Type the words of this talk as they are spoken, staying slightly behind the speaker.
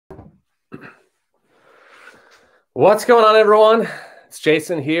What's going on, everyone? It's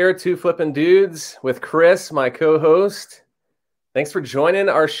Jason here, Two Flippin' Dudes, with Chris, my co-host. Thanks for joining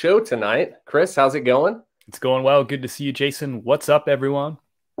our show tonight. Chris, how's it going? It's going well. Good to see you, Jason. What's up, everyone?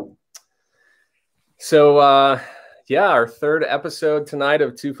 So, yeah, our third episode tonight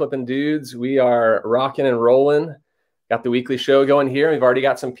of Two Flippin' Dudes. We are rocking and rolling. Got the weekly show going here. We've already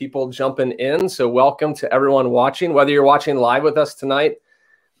got some people jumping in. So welcome to everyone watching, whether you're watching live with us tonight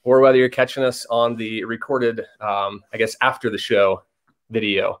or whether you're catching us on the recorded, I guess, after the show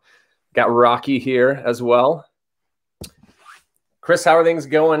video. Got Rocky here as well. Chris, how are things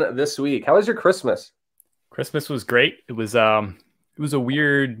going this week? How was your Christmas? Christmas was great. It was a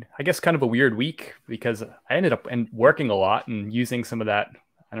weird, I guess, kind of a weird week because I ended up working a lot and using some of that,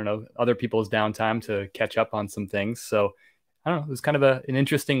 I don't know, other people's downtime to catch up on some things. So I don't know, it was kind of an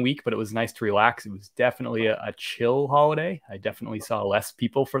interesting week, but it was nice to relax. It was definitely a chill holiday. I definitely saw less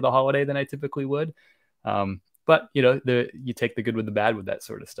people for the holiday than I typically would. But, you know, you take the good with the bad with that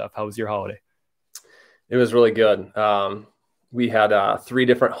sort of stuff. How was your holiday? It was really good. We had 3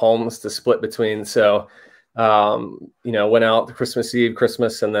 different homes to split between. So, you know, went out Christmas Eve,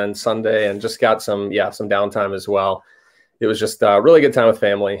 Christmas, and then Sunday, and just got some downtime as well. It was just a really good time with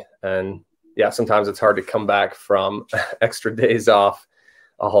family. And yeah, sometimes it's hard to come back from extra days off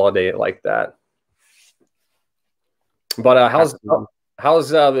a holiday like that. But how's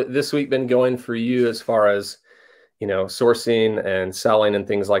this week been going for you as far as, you know, sourcing and selling and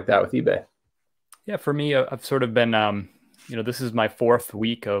things like that with eBay? Yeah, for me, I've sort of been, you know, this is my 4th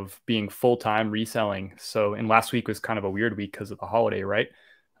week of being full-time reselling. So, and last week was kind of a weird week because of the holiday, right?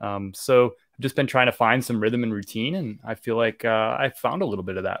 So I've just been trying to find some rhythm and routine, and I feel like I found a little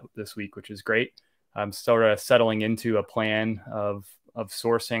bit of that this week, which is great. I'm sort of settling into a plan of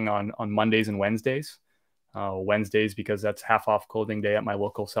sourcing on Mondays and Wednesdays. Wednesdays because that's half off clothing day at my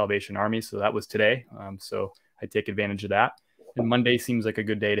local Salvation Army. So that was today. So I take advantage of that. And Monday seems like a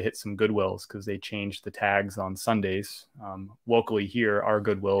good day to hit some Goodwills because they changed the tags on Sundays. Locally here, our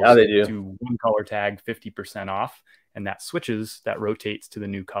Goodwills do one color tag 50% off, and that rotates to the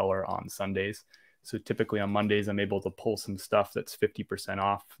new color on Sundays. So typically on Mondays, I'm able to pull some stuff that's 50%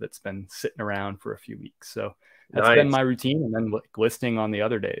 off that's been sitting around for a few weeks. So that's been my routine, and then listing on the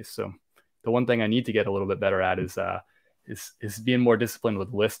other days. So the one thing I need to get a little bit better at is being more disciplined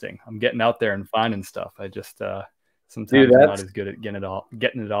with listing. I'm getting out there and finding stuff. I just sometimes I'm not as good at getting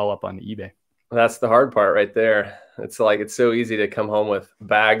it all up on eBay. That's the hard part right there. It's like, it's so easy to come home with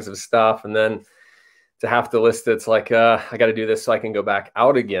bags of stuff and then to have to list it. It's like, I got to do this so I can go back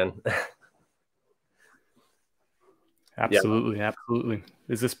out again. Absolutely. Yeah. Absolutely.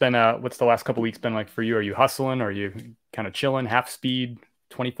 Has this been, what's the last couple of weeks been like for you? Are you hustling? Are you kind of chilling, half speed,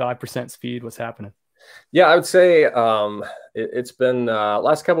 25% speed? What's happening? Yeah, I would say it's been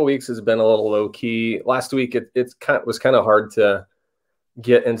last couple of weeks has been a little low key. Last week it was kind of hard to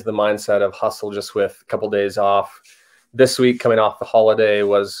get into the mindset of hustle just with a couple of days off. This week coming off the holiday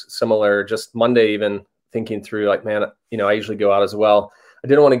was similar. Just Monday, even thinking through like, man, you know, I usually go out as well. I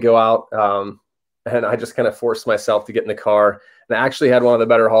didn't want to go out, and I just kind of forced myself to get in the car. And I actually had one of the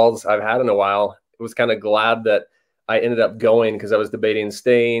better hauls I've had in a while. I was kind of glad that I ended up going because I was debating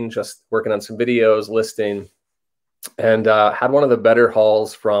staying, just working on some videos, listing, and had one of the better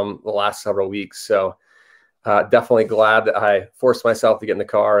hauls from the last several weeks. So definitely glad that I forced myself to get in the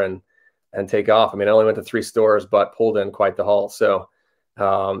car and take off. I mean, I only went to 3 stores, but pulled in quite the haul. So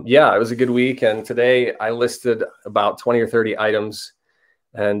yeah, it was a good week. And today I listed about 20 or 30 items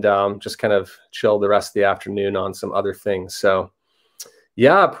and just kind of chilled the rest of the afternoon on some other things. So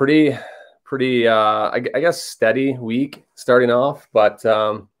yeah, pretty, I guess, steady week starting off, but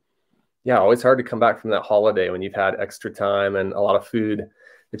yeah, always hard to come back from that holiday when you've had extra time and a lot of food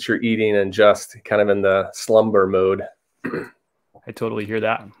that you're eating and just kind of in the slumber mode. I totally hear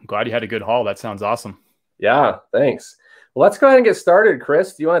that. I'm glad you had a good haul. That sounds awesome. Yeah, thanks. Well, let's go ahead and get started.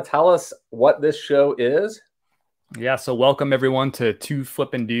 Chris, do you want to tell us what this show is? Yeah, so welcome everyone to Two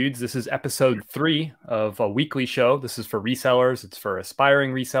Flippin' Dudes. This is episode 3 of a weekly show. This is for resellers, it's for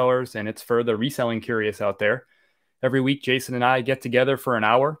aspiring resellers, and it's for the reselling curious out there. Every week, Jason and I get together for an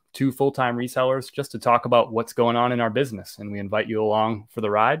hour, 2 full-time resellers, just to talk about what's going on in our business, and we invite you along for the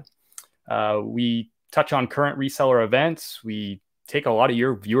ride. We touch on current reseller events. We take a lot of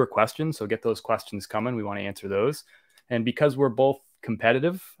your viewer questions, so get those questions coming. We want to answer those. And because we're both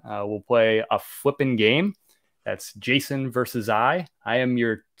competitive, we'll play a flippin' game. That's Jason versus I. I am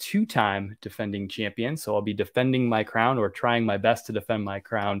your 2-time defending champion, so I'll be defending my crown or trying my best to defend my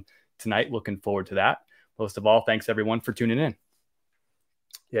crown tonight. Looking forward to that. Most of all, thanks everyone for tuning in.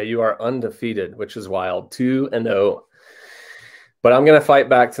 Yeah, you are undefeated, which is wild. 2-0. But I'm going to fight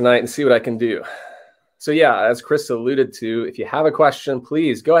back tonight and see what I can do. So yeah, as Chris alluded to, if you have a question,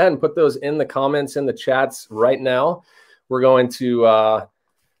 please go ahead and put those in the comments in the chats right now. We're going to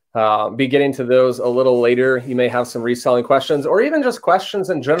be getting to those a little later. You may have some reselling questions or even just questions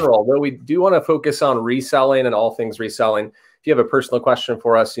in general, though we do want to focus on reselling and all things reselling. If you have a personal question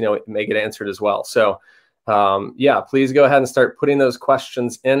for us, it may get answered as well. So yeah, please go ahead and start putting those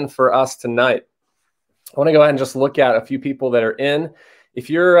questions in for us tonight. I want to go ahead and just look at a few people that are in. If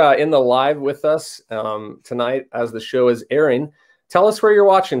you're in the live with us tonight as the show is airing, tell us where you're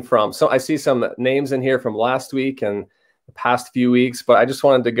watching from. So I see some names in here from last week and the past few weeks, but I just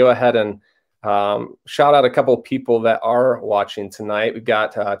wanted to go ahead and shout out a couple of people that are watching tonight. We've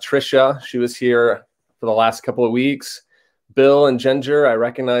got Trisha. She was here for the last couple of weeks. Bill and Ginger, I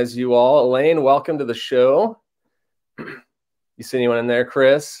recognize you all. Elaine, welcome to the show. You see anyone in there,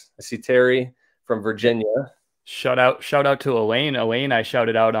 Chris? I see Terry from Virginia. Shout out to Elaine. Elaine, I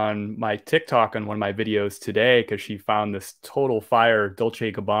shouted out on my TikTok on one of my videos today because she found this total fire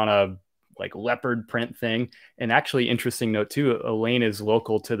Dolce & Gabbana like leopard print thing. And actually, interesting note too, Elaine is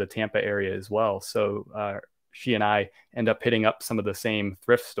local to the Tampa area as well. So she and I end up hitting up some of the same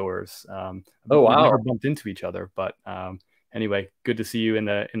thrift stores. Oh wow! We've never bumped into each other, but anyway, good to see you in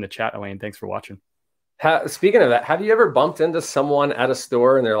the chat, Elaine. Thanks for watching. Speaking of that, have you ever bumped into someone at a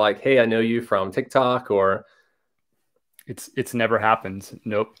store and they're like, "Hey, I know you from TikTok," or? It's never happened.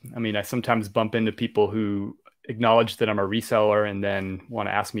 Nope. I mean, I sometimes bump into people who acknowledge that I'm a reseller and then want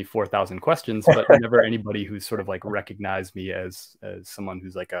to ask me 4,000 questions, but never anybody who's sort of like recognized me as someone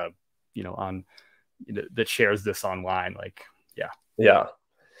who's like on that shares this online. Like, yeah.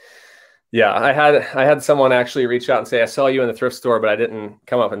 I had someone actually reach out and say, I saw you in the thrift store, but I didn't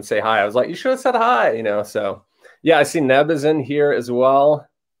come up and say hi. I was like, you should have said hi, so yeah, I see Neb is in here as well.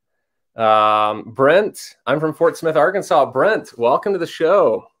 Brent, I'm from Fort Smith, Arkansas. Brent, welcome to the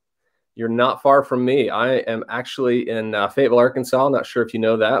show. You're not far from me. I am actually in Fayetteville, Arkansas. I'm not sure if you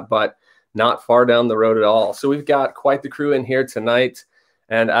know that, but not far down the road at all. So we've got quite the crew in here tonight.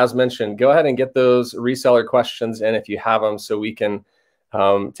 And as mentioned, go ahead and get those reseller questions in if you have them so we can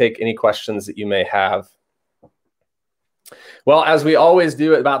take any questions that you may have. Well, as we always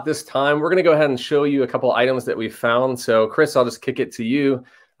do at about this time, we're going to go ahead and show you a couple items that we found. So Chris, I'll just kick it to you.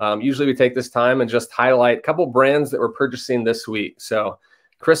 Usually we take this time and just highlight a couple brands that we're purchasing this week. So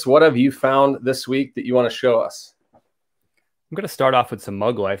Chris, what have you found this week that you want to show us? I'm going to start off with some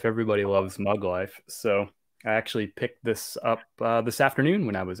Mug Life. Everybody loves Mug Life. So I actually picked this up this afternoon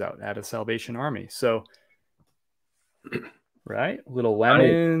when I was out at a Salvation Army. So, right, little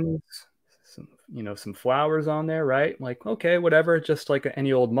lemons, some flowers on there, right? Like, okay, whatever, just like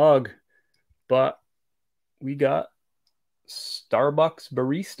any old mug. But we got Starbucks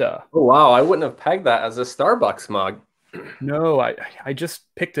Barista. Oh, wow. I wouldn't have pegged that as a Starbucks mug. No, I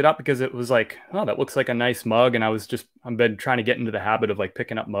just picked it up because it was like, oh, that looks like a nice mug. And I've been trying to get into the habit of like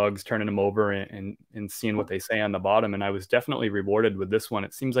picking up mugs, turning them over and seeing what they say on the bottom. And I was definitely rewarded with this one.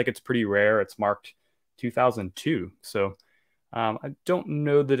 It seems like it's pretty rare. It's marked 2002. So I don't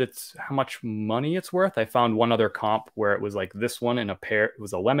know that it's how much money it's worth. I found one other comp where it was like this one and a pair. It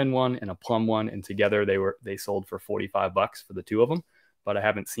was a lemon one and a plum one, and together they sold for $45 for the two of them. But I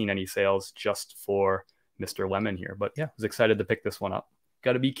haven't seen any sales just for Mr. Lemon here. But yeah, I was excited to pick this one up.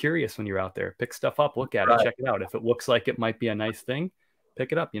 Got to be curious when you're out there. Pick stuff up, look at it, check it out. If it looks like it might be a nice thing,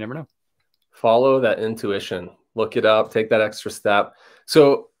 pick it up. You never know. Follow that intuition. Look it up. Take that extra step.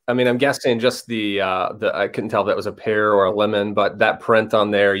 So I mean, I'm guessing just I couldn't tell if that was a pear or a lemon, but that print on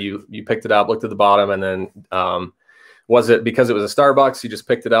there, you picked it up, looked at the bottom, and then was it because it was a Starbucks, you just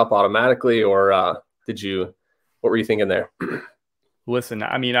picked it up automatically, or what were you thinking there? Listen,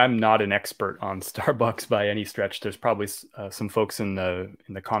 I mean, I'm not an expert on Starbucks by any stretch. There's probably some folks in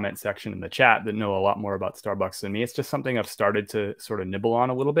the comment section in the chat that know a lot more about Starbucks than me. It's just something I've started to sort of nibble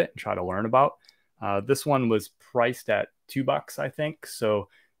on a little bit and try to learn about. This one was priced at $2, I think. So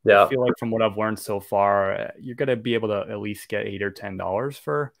yeah, I feel like from what I've learned so far, you're going to be able to at least get $8 or $10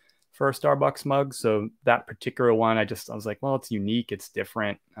 for a Starbucks mug. So that particular one, I was like, well, it's unique. It's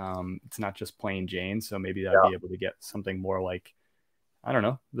different. It's not just plain Jane. So maybe I'd be able to get something more like, I don't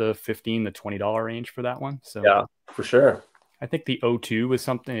know, the $15 to $20 range for that one. So yeah, for sure. I think the 02 was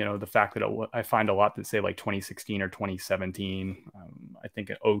something, the fact that I find a lot that say like 2016 or 2017. I think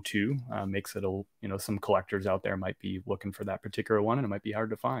an 02 makes it some collectors out there might be looking for that particular one, and it might be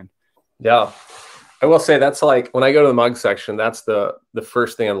hard to find. Yeah, I will say that's like when I go to the mug section, that's the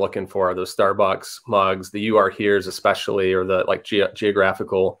first thing I'm looking for, those Starbucks mugs, the You Are Here's especially, or the like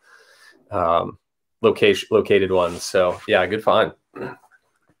geographical located ones. So yeah, good find.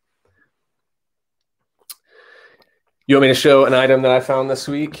 You want me to show an item that I found this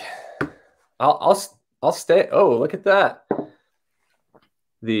week? I'll I'll stay. Oh, look at that.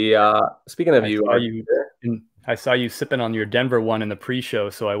 The speaking of I saw you sipping on your Denver one in the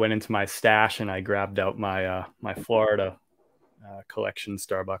pre-show, so I went into my stash and I grabbed out my my Florida collection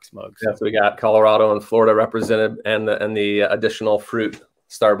Starbucks mug. So we got Colorado and Florida represented, and the additional fruit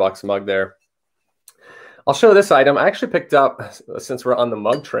Starbucks mug there. I'll show this item. I actually picked up, since we're on the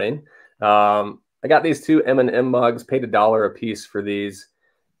mug train, I got these two M&M mugs, paid $1 a piece for these.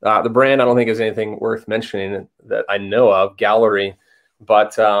 The brand I don't think is anything worth mentioning that I know of, Gallery,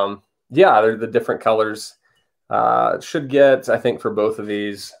 but yeah, they're the different colors. Should get, I think, for both of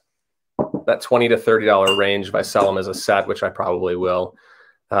these, that $20 to $30 range if I sell them as a set, which I probably will,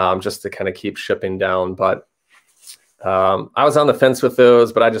 just to kind of keep shipping down. But I was on the fence with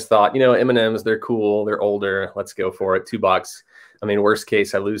those, but I just thought, you know, M&Ms, they're cool, they're older, let's go for it. $2. I mean, worst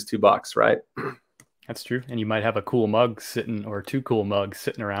case, I lose $2, right? That's true. And you might have a cool mug sitting, or two cool mugs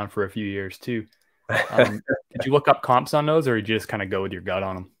sitting around for a few years too. Did you look up comps on those, or did you just kind of go with your gut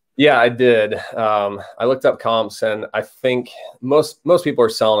on them? Yeah, I did. I looked up comps, and I think most people are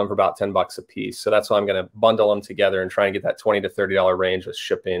selling them for about $10 a piece. So that's why I'm going to bundle them together and try and get that $20 to $30 range with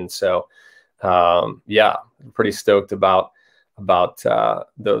shipping. So yeah, I'm pretty stoked about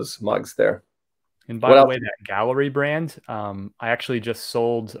those mugs there. And by the way, that Gallery brand, I actually just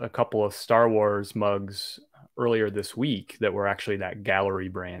sold a couple of Star Wars mugs earlier this week that were actually that Gallery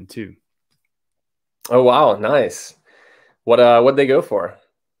brand too. Oh wow, nice. What'd they go for?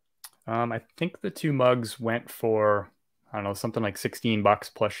 I think the two mugs went for, I don't know, something like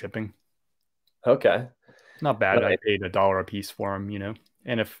 $16 plus shipping. Okay, not bad. I paid $1 a piece for them, you know.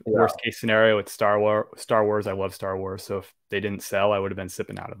 And if worst case scenario, it's Star Wars. I love Star Wars, so if they didn't sell, I would have been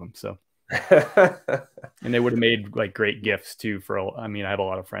sipping out of them. So. And they would have made like great gifts too for, I mean, I have a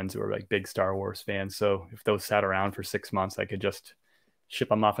lot of friends who are like big Star Wars fans. So if those sat around for 6 months, I could just ship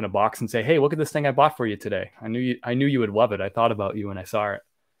them off in a box and say, hey, look at this thing I bought for you today. I knew you would love it. I thought about you when I saw it.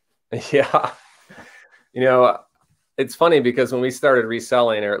 Yeah. You know, it's funny because when we started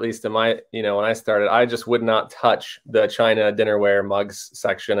reselling, or at least in my, you know, when I started, I just would not touch the China dinnerware mugs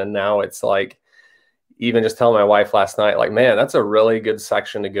section. And now it's like, even just telling my wife last night, like, man, that's a really good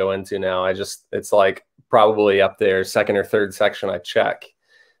section to go into now. It's like probably up there, second or third section I check,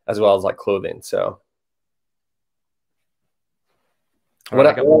 as well as like clothing. So I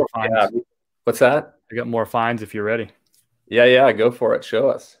got more finds. Yeah. What's that? I got more finds if you're ready. Yeah, go for it. Show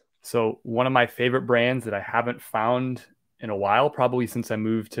us. So one of my favorite brands that I haven't found in a while, probably since I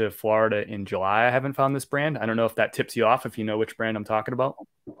moved to Florida in July, I haven't found this brand. I don't know if that tips you off, if you know which brand I'm talking about.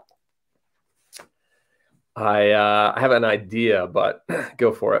 I have an idea, but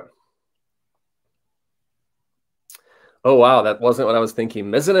go for it. Oh, wow. That wasn't what I was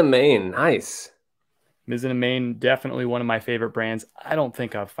thinking. Mizzen & Main. Nice. Mizzen & Main, definitely one of my favorite brands. I don't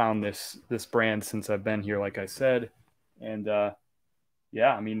think I've found this brand since I've been here, like I said. And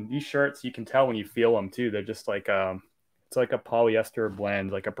yeah, I mean, these shirts, you can tell when you feel them too. They're just like, it's like a polyester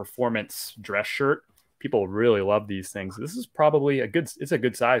blend, like a performance dress shirt. People really love these things. This is probably it's a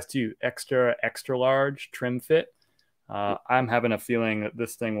good size too. Extra large trim fit. I'm having a feeling that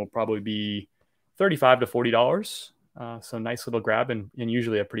this thing will probably be $35 to $40. So nice little grab, and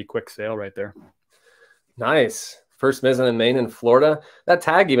usually a pretty quick sale right there. Nice. First Mizzen & Main in Florida. That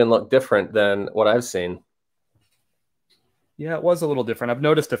tag even looked different than what I've seen. Yeah, it was a little different. I've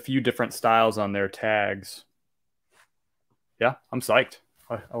noticed a few different styles on their tags. Yeah, I'm psyched.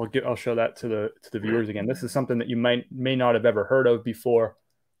 I'll show that to the viewers again. This is something that you may not have ever heard of before,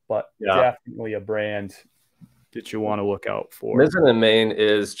 but definitely a brand that you want to look out for. Mizzen & Main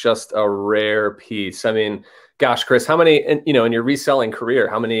is just a rare piece. I mean, gosh, Chris, how many, in your reselling career,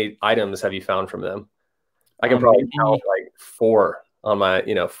 how many items have you found from them? I can probably count like 4 on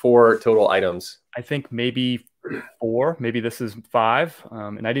my, 4 total items. I think maybe 4, maybe this is 5.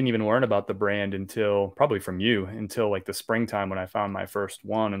 And I didn't even learn about the brand until like the springtime when I found my first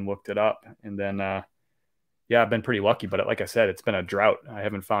one and looked it up. And then, yeah, I've been pretty lucky, but like I said, it's been a drought. I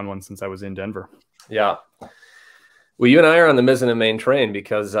haven't found one since I was in Denver. Yeah. Well, you and I are on the Mizzen & Main train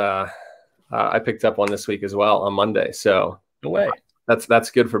because I picked up one this week as well on Monday. So no way.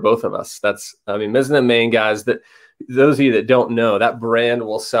 That's good for both of us. Mizzen & Main guys, that those of you that don't know, that brand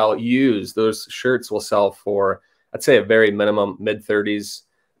will sell used. Those shirts will sell for, I'd say, a very minimum mid-30s,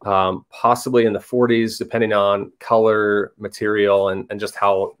 possibly in the 40s, depending on color, material, and just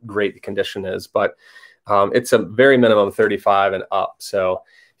how great the condition is. But it's a very minimum 35 and up. So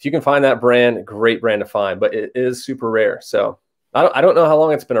if you can find that brand, great brand to find, but it is super rare. So I don't know how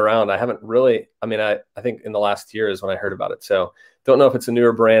long it's been around. I haven't really, I think in the last year is when I heard about it. So don't know if it's a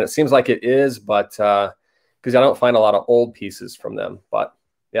newer brand. It seems like it is, but because I don't find a lot of old pieces from them. But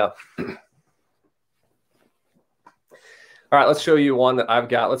yeah. All right, let's show you one that I've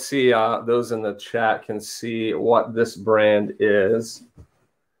got. Let's see, those in the chat can see what this brand is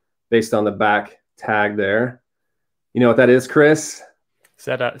based on the back tag there. You know what that is, Chris? Is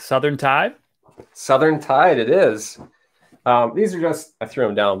that a Southern Tide? Southern Tide, it is. These are just, I threw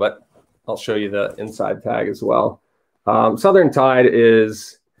them down, but I'll show you the inside tag as well. Southern Tide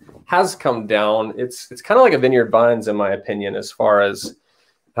has come down. It's kind of like a Vineyard Vines, in my opinion, as far as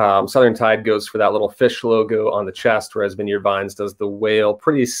Southern Tide goes for that little fish logo on the chest, whereas Vineyard Vines does the whale.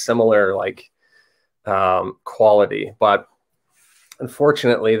 Pretty similar, like quality, but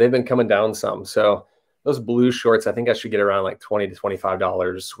unfortunately, they've been coming down some. So those blue shorts, I think I should get around like $20 to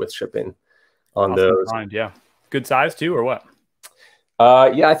 $25 with shipping on those. Find, yeah, good size too, or what?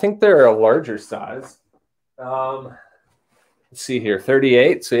 Yeah, I think they're a larger size. Let's see here,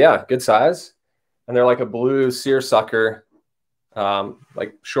 38. So yeah, good size, and they're like a blue seersucker.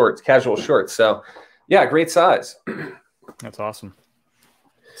 Like shorts, casual shorts. So yeah, great size. That's awesome.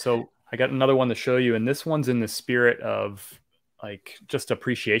 So I got another one to show you, and this one's in the spirit of like just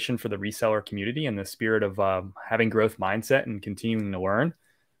appreciation for the reseller community and the spirit of having growth mindset and continuing to learn.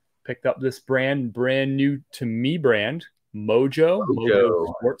 Picked up this brand new to me brand, Mojo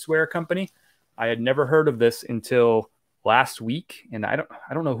sportswear company. I had never heard of this until last week, and I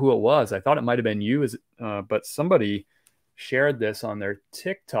don't know who it was. I thought it might have been you, but somebody shared this on their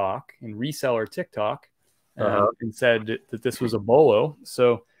TikTok and reseller TikTok and said that this was a bolo.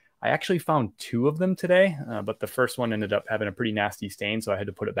 So I actually found two of them today, but the first one ended up having a pretty nasty stain, so I had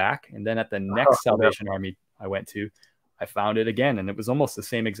to put it back. And then at the next Salvation Army I went to, I found it again, and it was almost the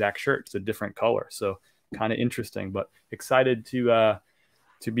same exact shirt. It's a different color. So kind of interesting, but excited to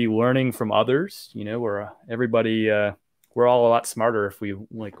be learning from others. You know, where everybody we're all a lot smarter if we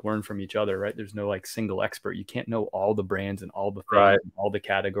like learn from each other, right? There's no like single expert. You can't know all the brands and all the things, and all the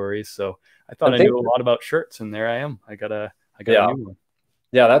categories. So I thought I knew a lot about shirts, and there I am. I got a new one.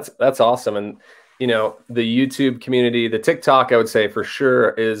 Yeah, that's awesome. And you know, the YouTube community, the TikTok, I would say for sure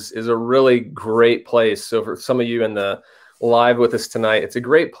is a really great place. So for some of you in the live with us tonight, it's a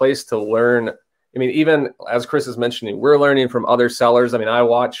great place to learn. I mean, even as Chris is mentioning, we're learning from other sellers. I mean, I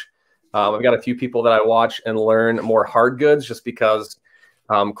watch. I've got a few people that I watch and learn more hard goods just because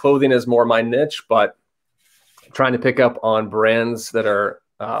clothing is more my niche, but trying to pick up on brands that are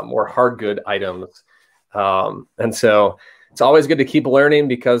more hard good items. And so it's always good to keep learning,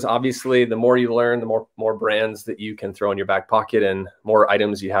 because obviously the more you learn, the more brands that you can throw in your back pocket and more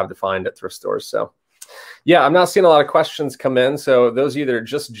items you have to find at thrift stores. So yeah, I'm not seeing a lot of questions come in. So those of you that are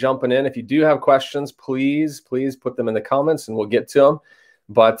just jumping in, if you do have questions, please put them in the comments and we'll get to them.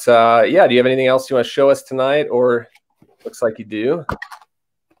 But yeah, do you have anything else you want to show us tonight, or looks like you do?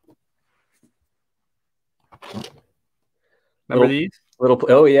 Remember these?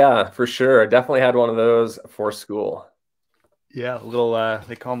 Oh yeah, for sure. I definitely had one of those for school. Yeah, a little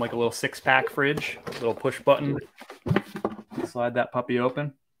they call them like a little 6-pack fridge, little push button. Slide that puppy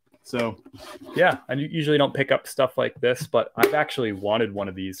open. So yeah, I usually don't pick up stuff like this, but I've actually wanted one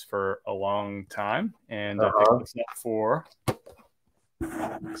of these for a long time, and I picked this up for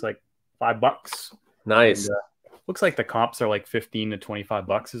looks like $5. Nice. And, looks like the comps are like 15 to 25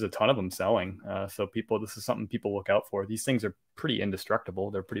 bucks. There's a ton of them selling. So this is something people look out for. These things are pretty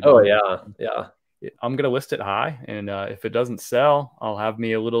indestructible. They're pretty. Oh yeah. I'm gonna list it high, and if it doesn't sell, I'll have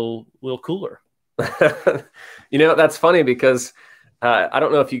me a little cooler. You know, that's funny because I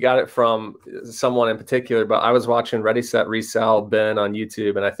don't know if you got it from someone in particular, but I was watching Ready Set Resell Ben on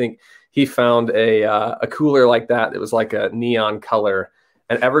YouTube, and I think he found a cooler like that. It was like a neon color,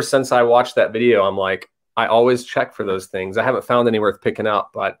 and ever since I watched that video, I'm like, I always check for those things. I haven't found any worth picking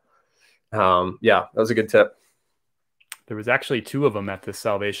up, but yeah, that was a good tip. There was actually two of them at the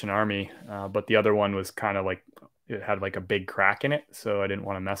Salvation Army, but the other one was kind of like, it had like a big crack in it, so I didn't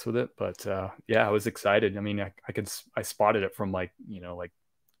want to mess with it. But yeah, I was excited. I mean, I spotted it from like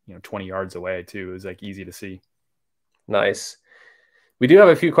 20 yards away too. It was like easy to see. Nice. We do have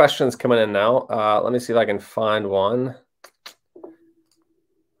a few questions coming in now. Let me see if I can find one.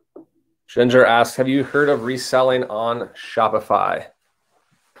 Ginger asks, have you heard of reselling on Shopify?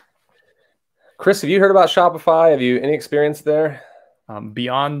 Chris, have you heard about Shopify? Have you any experience there?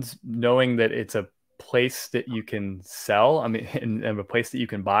 Beyond knowing that it's a place that you can sell, I mean, and a place that you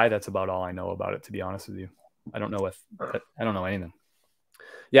can buy, that's about all I know about it, to be honest with you. I don't know anything.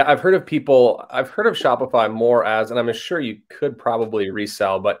 Yeah, I've heard of Shopify more as, and I'm sure you could probably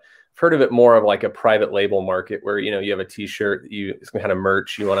resell, but I've heard of it more of like a private label market where, you know, you have a t-shirt, it's some kind of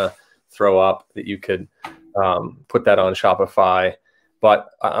merch you want to throw up that you could put that on Shopify. But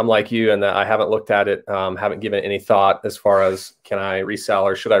I'm like you in that I haven't looked at it, haven't given it any thought as far as can I resell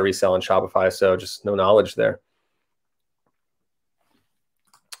or should I resell on Shopify? So just no knowledge there.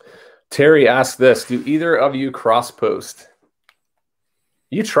 Terry asked this: do either of you cross post?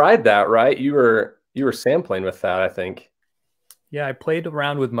 You tried that, right? You were sampling with that, I think. Yeah, I played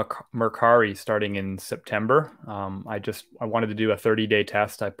around with Mercari starting in September. I wanted to do a 30-day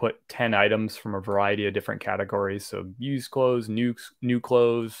test. I put 10 items from a variety of different categories. So used clothes, new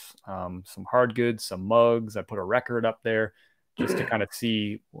clothes, some hard goods, some mugs. I put a record up there just to kind of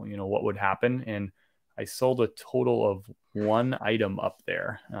see, what would happen. And I sold a total of one item up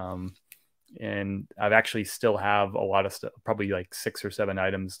there. And I've actually still have a lot of stuff, probably like 6 or 7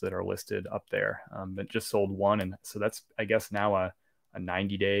 items that are listed up there, but just sold one. And so that's, I guess, now a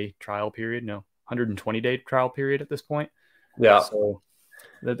 90-day trial period, no, 120-day trial period at this point. Yeah. So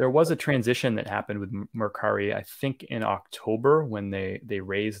there was a transition that happened with Mercari, I think in October, when they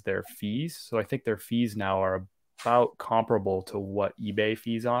raised their fees. So I think their fees now are about comparable to what eBay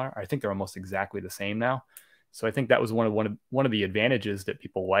fees are. I think they're almost exactly the same now. So I think that was one of the advantages that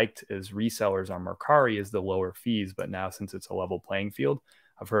people liked as resellers on Mercari is the lower fees. But now, since it's a level playing field,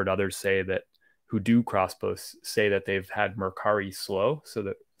 I've heard others say that who do cross posts say that they've had Mercari slow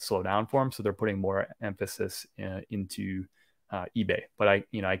down for them. So they're putting more emphasis into eBay. But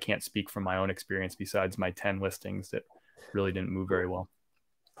I can't speak from my own experience besides my 10 listings that really didn't move very well.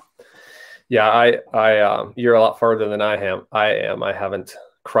 Yeah, I you're a lot farther than I am. I haven't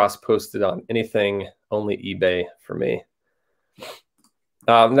cross posted on anything, only eBay for me.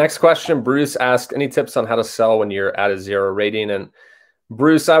 Next question, Bruce asked, any tips on how to sell when you're at a 0 rating? And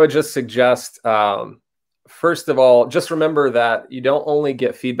Bruce, I would just suggest, first of all, just remember that you don't only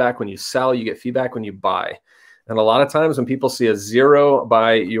get feedback when you sell, you get feedback when you buy. And a lot of times when people see a 0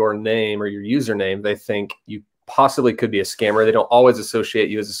 by your name or your username, they think you possibly could be a scammer. They don't always associate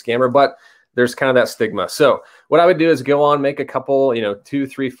you as a scammer, but there's kind of that stigma. So what I would do is go on, make a couple, 2,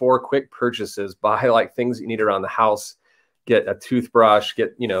 3, 4 quick purchases, buy like things you need around the house, get a toothbrush,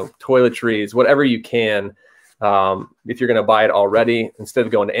 get, toiletries, whatever you can. If you're going to buy it already, instead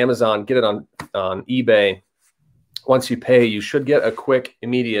of going to Amazon, get it on eBay. Once you pay, you should get a quick,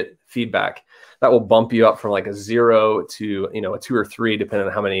 immediate feedback. That will bump you up from like a 0 to, a 2 or 3, depending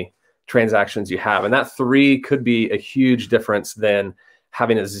on how many transactions you have. And that 3 could be a huge difference than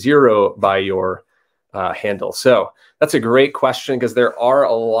having a 0 by your handle. So that's a great question, because there are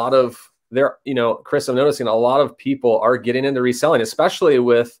a lot of Chris, I'm noticing a lot of people are getting into reselling, especially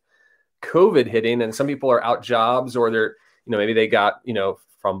with COVID hitting, and some people are out jobs, or they're, maybe they got,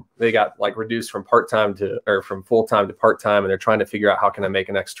 they got like reduced from part-time or from full-time to part-time, and they're trying to figure out how can I make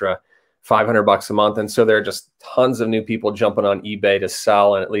an extra $500 a month. And so there are just tons of new people jumping on eBay to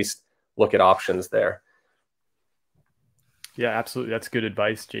sell and at least look at options there. Yeah, absolutely. That's good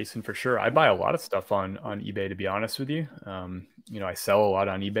advice, Jason, for sure. I buy a lot of stuff on eBay, to be honest with you. I sell a lot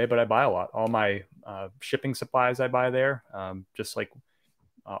on eBay, but I buy a lot. All my shipping supplies I buy there, just like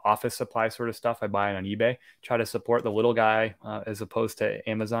office supply sort of stuff I buy on eBay. Try to support the little guy as opposed to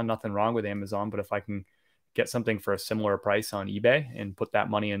Amazon. Nothing wrong with Amazon, but if I can get something for a similar price on eBay and put that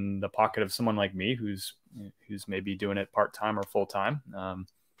money in the pocket of someone like me who's maybe doing it part-time or full-time,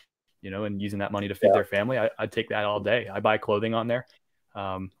 and using that money to feed their family, I'd take that all day. I buy clothing on there.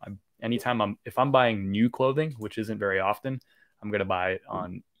 If I'm buying new clothing, which isn't very often, I'm going to buy it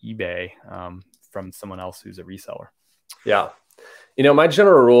on eBay from someone else who's a reseller. Yeah. My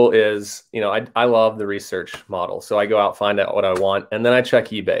general rule is, I love the research model. So I go out, find out what I want, and then I check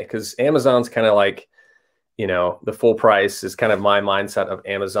eBay, because Amazon's kind of like, the full price is kind of my mindset of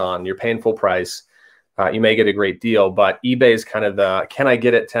Amazon. You're paying full price. You may get a great deal, but eBay is kind of can I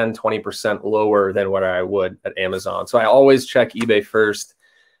get it 10, 20% lower than what I would at Amazon? So I always check eBay first.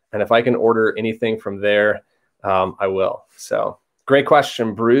 And if I can order anything from there, I will. So great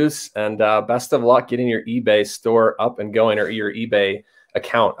question, Bruce. And best of luck getting your eBay store up and going, or your eBay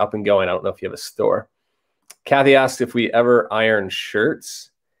account up and going. I don't know if you have a store. Kathy asked if we ever iron shirts.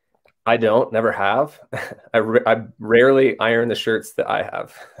 I don't, never have. I rarely iron the shirts that I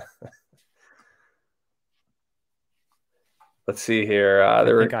have. Let's see here. I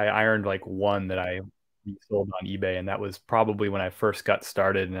think I ironed like one that I sold on eBay, and that was probably when I first got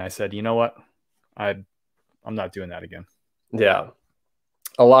started. And I said, you know what? I'm not doing that again. Yeah,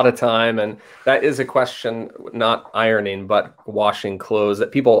 a lot of time. And that is a question, not ironing, but washing clothes,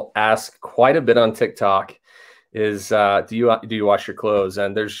 that people ask quite a bit on TikTok is, do you wash your clothes?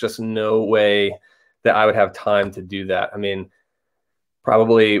 And there's just no way that I would have time to do that. I mean,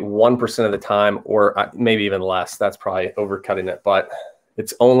 probably 1% of the time, or maybe even less. That's probably overcutting it, but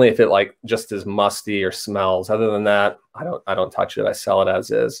it's only if it like just is musty or smells. Other than that, I don't touch it. I sell it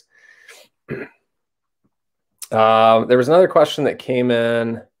as is. There was another question that came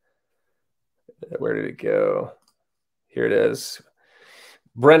in. Where did it go? Here it is.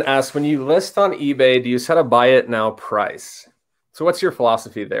 Brent asks, when you list on eBay, do you set a buy it now price? So what's your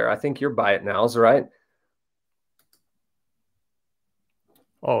philosophy there? I think your buy it nows, right?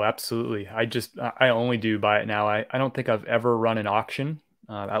 Oh, absolutely. I only do buy it now. I don't think I've ever run an auction,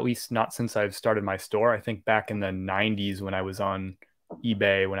 at least not since I've started my store. I think back in the 90s when I was on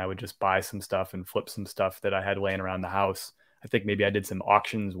eBay, when I would just buy some stuff and flip some stuff that I had laying around the house. I think maybe I did some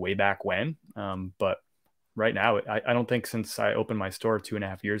auctions way back when. But right now, I don't think since I opened my store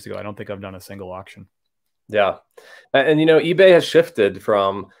 2.5 years ago, I don't think I've done a single auction. Yeah. And, you know, eBay has shifted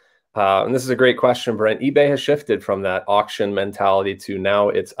from, and this is a great question, Brent. eBay has shifted from that auction mentality to now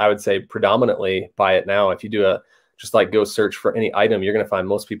it's, I would say, predominantly buy it now. If you do just like go search for any item, you're going to find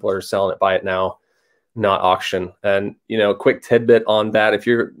most people are selling it, buy it now, not auction. And, you know, quick tidbit on that. If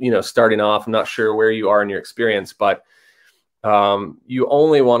you're, you know, starting off, I'm not sure where you are in your experience, but you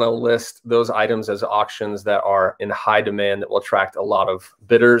only want to list those items as auctions that are in high demand that will attract a lot of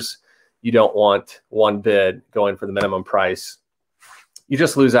bidders. You don't want one bid going for the minimum price. You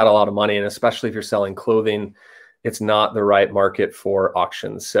just lose out a lot of money. And especially if you're selling clothing, it's not the right market for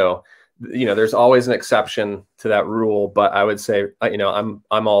auctions. So, you know, there's always an exception to that rule, but I would say, you know,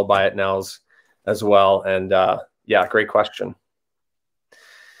 I'm all buy it nows as well. And yeah, great question.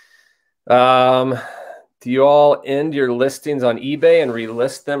 Do you all end your listings on eBay and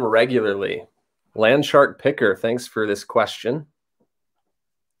relist them regularly? Landshark Picker, thanks for this question.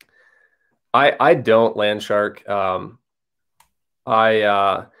 I don't, Landshark.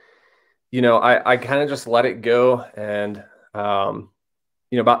 You know, I kind of just let it go. And,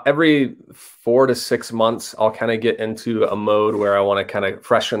 you know, about every 4 to 6 months, I'll kind of get into a mode where I want to kind of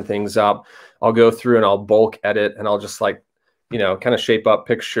freshen things up. I'll go through and I'll bulk edit and I'll just like, you know, kind of shape up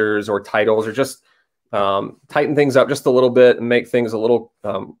pictures or titles or just tighten things up just a little bit and make things a little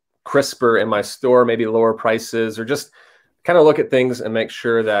crisper in my store, maybe lower prices, or just kind of look at things and make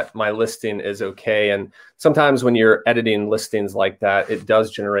sure that my listing is okay. And sometimes when you're editing listings like that, it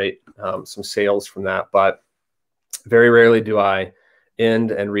does generate some sales from that. But very rarely do I end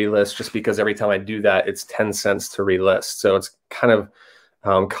and relist, just because every time I do that, it's 10 cents to relist. So it's kind of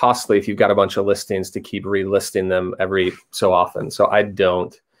costly if you've got a bunch of listings to keep relisting them every so often. So I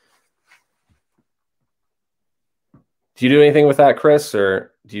don't. Do you do anything with that, Chris,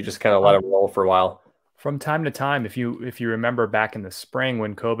 or do you just kind of let them roll for a while? From time to time, if you remember back in the spring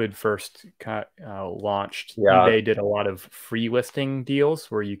when COVID first launched, Yeah. eBay did a lot of free listing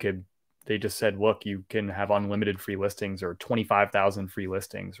deals where they just said, look, you can have unlimited free listings or 25,000 free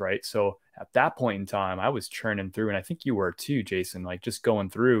listings, right? So at that point in time, I was churning through, and I think you were too, Jason, like just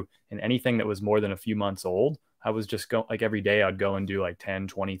going through, and anything that was more than a few months old, I was just going, like every day I'd go and do like 10,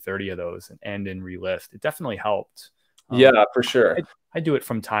 20, 30 of those and end and relist. It definitely helped. Yeah, for sure. I do it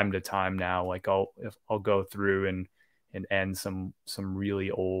from time to time now. Like I'll go through and end some really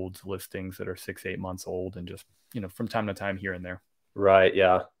old listings that are 6, 8 months old, and just, you know, from time to time here and there. Right.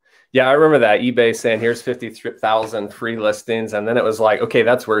 Yeah. Yeah. I remember that eBay saying, here's 50,000 free listings. And then it was like, okay,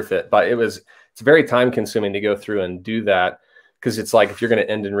 that's worth it. But it's very time consuming to go through and do that. Cause it's like, if you're going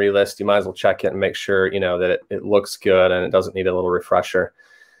to end and relist, you might as well check it and make sure, you know, that it looks good and it doesn't need a little refresher.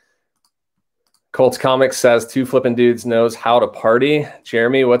 Colts Comics says, two flipping dudes knows how to party.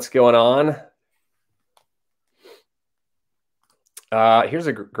 Jeremy, what's going on? Here's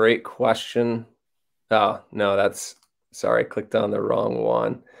a great question. Oh, no, sorry, I clicked on the wrong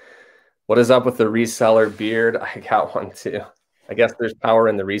one. What is up with the reseller beard? I got one too. I guess there's power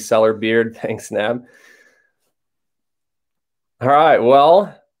in the reseller beard. Thanks, Nab. All right,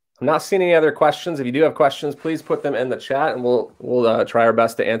 well, I'm not seeing any other questions. If you do have questions, please put them in the chat and we'll try our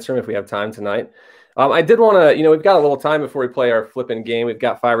best to answer them if we have time tonight. I did want to, you know, we've got a little time before we play our flipping game. We've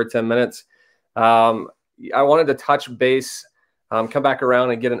got 5 or 10 minutes. I wanted to touch base, come back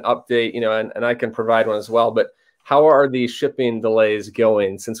around and get an update, you know, and I can provide one as well. But how are the shipping delays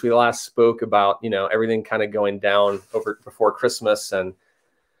going since we last spoke about, you know, everything kind of going down before Christmas, and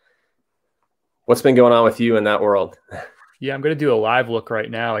what's been going on with you in that world? Yeah, I'm going to do a live look right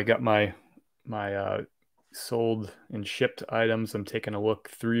now. I got my sold and shipped items. I'm taking a look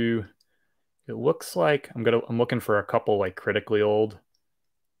through. It looks like I'm looking for a couple like critically old.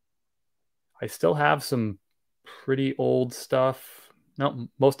 I still have some pretty old stuff. No,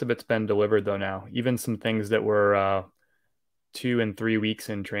 most of it's been delivered though now. Even some things that were 2 and 3 weeks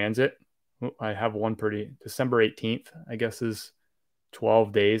in transit. I have one December 18th, I guess, is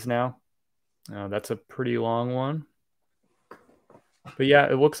 12 days now. That's a pretty long one. But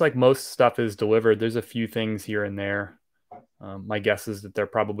yeah, it looks like most stuff is delivered. There's a few things here and there. My guess is that they're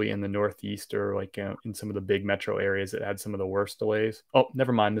probably in the Northeast or like in some of the big metro areas that had some of the worst delays. Oh,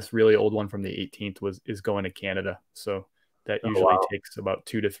 never mind. This really old one from the 18th is going to Canada. So that Oh, usually wow. takes about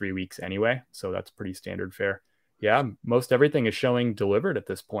 2 to 3 weeks anyway. So that's pretty standard fare. Yeah, most everything is showing delivered at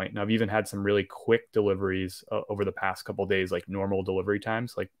this point. And I've even had some really quick deliveries over the past couple of days, like normal delivery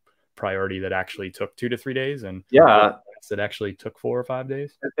times, like priority that actually took 2 to 3 days, and Yeah, that actually took 4 or 5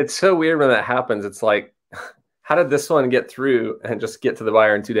 days. it's so weird when that happens. It's like, how did this one get through and just get to the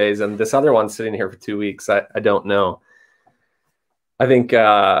buyer in 2 days, and this other one's sitting here for 2 weeks? I don't know. I think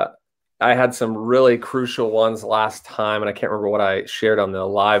I had some really crucial ones last time, and I can't remember what I shared on the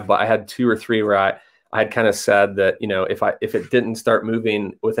live, but I had 2 or 3 where I had kind of said that, you know, if it didn't start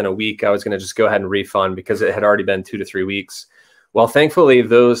moving within a week, I was going to just go ahead and refund because it had already been 2 to 3 weeks. Well, thankfully,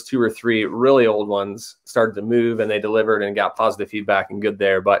 those 2 or 3 really old ones started to move and they delivered and got positive feedback and good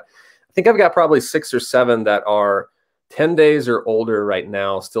there. But I think I've got probably 6 or 7 that are 10 days or older right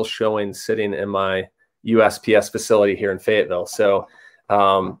now, still showing sitting in my USPS facility here in Fayetteville. So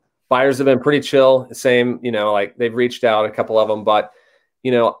buyers have been pretty chill. Same, you know, like they've reached out, a couple of them, but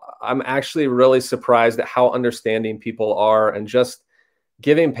you know, I'm actually really surprised at how understanding people are and just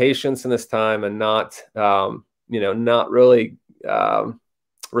giving patience in this time and not, you know, not really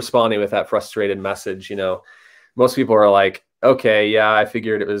responding with that frustrated message. You know, most people are like, okay, yeah, I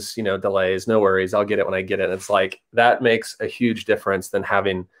figured it was, you know, delays, no worries, I'll get it when I get it. And it's like, that makes a huge difference than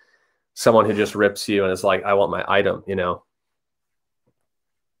having someone who just rips you and is like, I want my item, you know?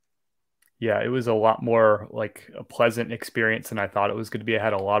 Yeah, it was a lot more like a pleasant experience than I thought it was going to be. I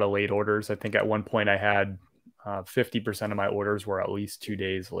had a lot of late orders. I think at one point I had 50% of my orders were at least 2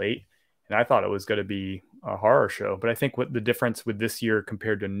 days late. And I thought it was going to be a horror show. But I think what the difference with this year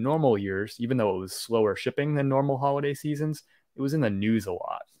compared to normal years, even though it was slower shipping than normal holiday seasons, it was in the news a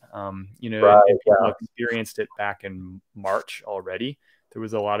lot. You know, Right. and people Yeah. experienced it back in March already. There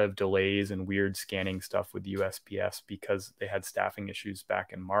was a lot of delays and weird scanning stuff with USPS because they had staffing issues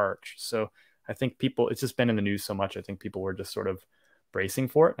back in March. So I think people, it's just been in the news so much. I think people were just sort of bracing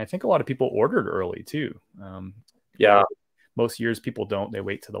for it. And I think a lot of people ordered early too. You Yeah. know, most years people don't, they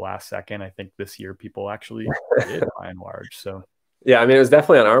wait to the last second. I think this year people actually did by and large. So Yeah, I mean, it was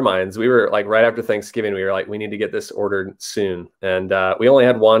definitely on our minds. We were like, right after Thanksgiving, we were like, we need to get this ordered soon. And we only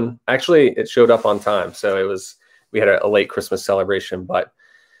had one. Actually, it showed up on time. So it was, we had a late Christmas celebration, but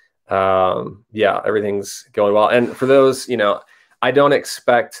yeah, everything's going well. And for those, you know, I don't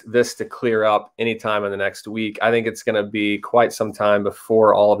expect this to clear up anytime in the next week. I think it's going to be quite some time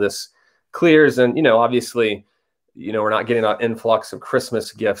before all of this clears. And, you know, obviously, you know, we're not getting an influx of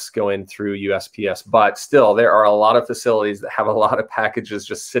Christmas gifts going through USPS, but still there are a lot of facilities that have a lot of packages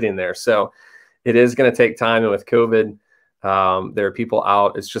just sitting there. So it is going to take time. And with COVID, there are people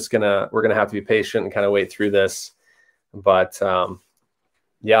out. It's just we're going to have to be patient and kind of wait through this. But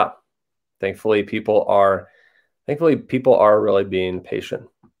yeah, thankfully people are really being patient.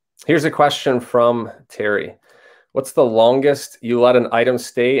 Here's a question from Terry. What's the longest you let an item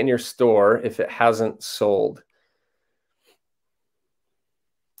stay in your store if it hasn't sold?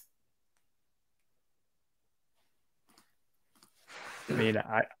 I mean,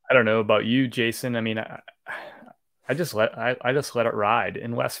 I don't know about you, Jason. I mean, I just let it ride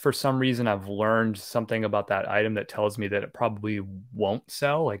unless for some reason I've learned something about that item that tells me that it probably won't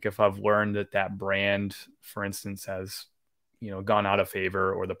sell. Like if I've learned that that brand, for instance, has, you know, gone out of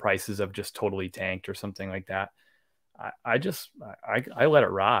favor or the prices have just totally tanked or something like that. I let it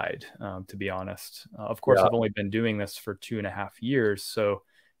ride, to be honest. Of course, Yeah. I've only been doing this for 2.5 years. So,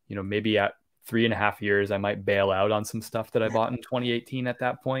 you know, maybe at 3.5 years, I might bail out on some stuff that I bought in 2018 at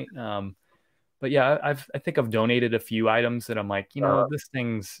that point. But yeah, I think I've donated a few items that I'm like, you know, this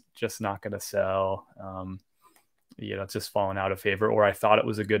thing's just not going to sell. You know, it's just fallen out of favor, or I thought it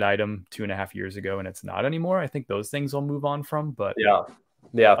was a good item 2.5 years ago and it's not anymore. I think those things I'll move on from. But Yeah.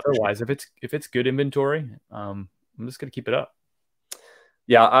 Yeah. otherwise, sure, if it's good inventory, I'm just going to keep it up.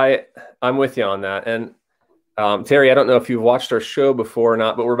 Yeah, I'm with you on that. And Terry, I don't know if you've watched our show before or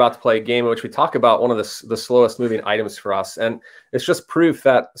not, but we're about to play a game in which we talk about one of the slowest moving items for us. And it's just proof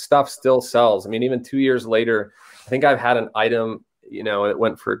that stuff still sells. I mean, even 2 years later, I think I've had an item, you know, it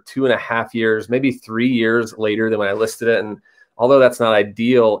went for 2.5 years, maybe 3 years later than when I listed it. And although that's not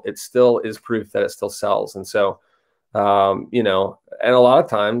ideal, it still is proof that it still sells. And so, you know, and a lot of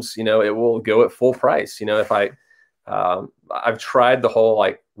times, you know, it will go at full price. You know, if I've tried the whole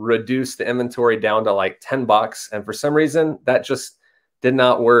like reduce the inventory down to like $10, and for some reason that just did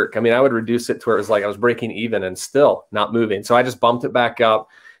not work. I mean, I would reduce it to where it was like I was breaking even and still not moving. So I just bumped it back up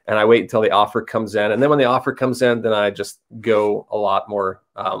and I wait until the offer comes in. And then when the offer comes in, then I just go a lot more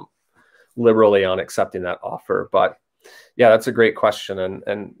liberally on accepting that offer. But yeah, that's a great question.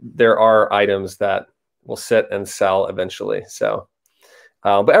 And there are items that will sit and sell eventually. So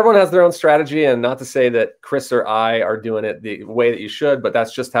But everyone has their own strategy, and not to say that Chris or I are doing it the way that you should, but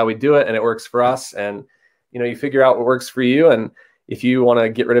that's just how we do it, and it works for us. And you figure out what works for you. And if you want to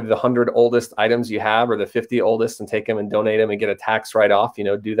get rid of the 100 oldest items you have, or the 50 oldest, and take them and donate them and get a tax write-off,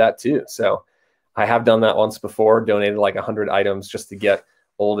 do that too. So I have done that once before, donated like 100 items just to get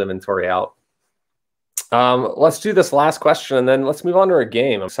old inventory out. Let's do this last question, and then let's move on to our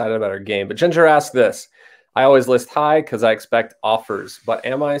game. I'm excited about our game. But Ginger asked this: I always list high because I expect offers, but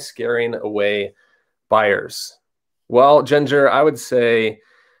am I scaring away buyers? Well, Ginger, I would say,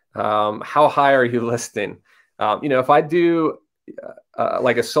 how high are you listing? If I do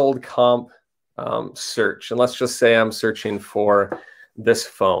like a sold comp search, and let's just say I'm searching for this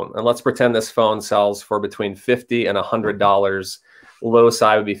phone, and let's pretend this phone sells for between $50 and $100. Low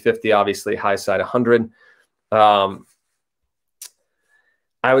side would be 50, obviously, high side 100.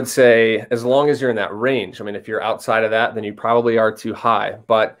 I would say as long as you're in that range. I mean, if you're outside of that, then you probably are too high.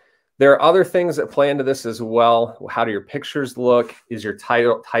 But there are other things that play into this as well. How do your pictures look? Is your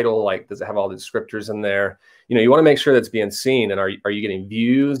title like, does it have all the descriptors in there? You want to make sure that's being seen. And are you getting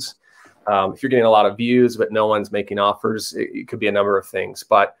views? If you're getting a lot of views, but no one's making offers, it could be a number of things.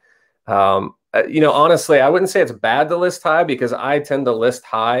 But, honestly, I wouldn't say it's bad to list high, because I tend to list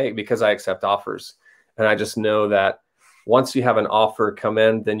high because I accept offers. And I just know that once you have an offer come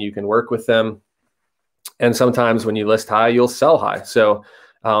in, then you can work with them. And sometimes when you list high, you'll sell high. So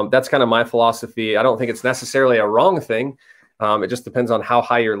that's kind of my philosophy. I don't think it's necessarily a wrong thing. It just depends on how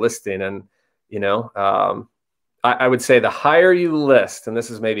high you're listing. And, I would say the higher you list, and this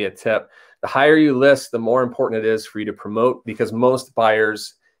is maybe a tip, the higher you list, the more important it is for you to promote, because most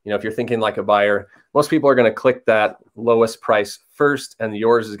buyers, if you're thinking like a buyer, most people are going to click that lowest price first, and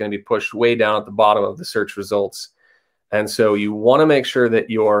yours is going to be pushed way down at the bottom of the search results. And so you want to make sure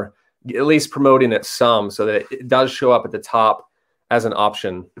that you're at least promoting it some, so that it does show up at the top as an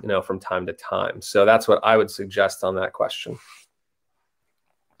option, from time to time. So that's what I would suggest on that question.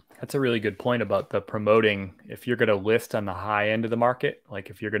 That's a really good point about the promoting. If you're going to list on the high end of the market, like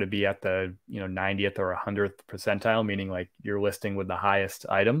if you're going to be at the 90th or 100th percentile, meaning like you're listing with the highest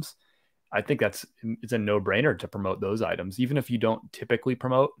items, I think it's a no-brainer to promote those items, even if you don't typically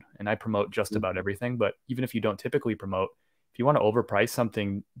promote. And I promote just about everything, but even if you don't typically promote, if you want to overprice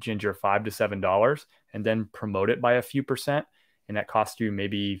something, Ginger, $5 to $7, and then promote it by a few percent, and that costs you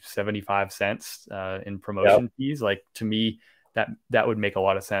maybe 75 cents in promotion fees, like, to me, that would make a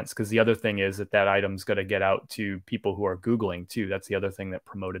lot of sense. Because the other thing is that item's going to get out to people who are Googling too. That's the other thing that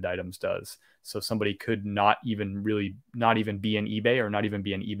promoted items does. So somebody could not even be in eBay, or not even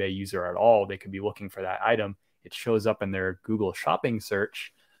be an eBay user at all. They could be looking for that item. It shows up in their Google shopping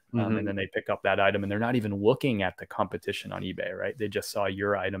search, and then they pick up that item, and they're not even looking at the competition on eBay, right? They just saw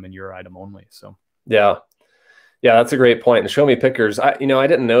your item and your item only. So yeah, that's a great point. And show me pickers. I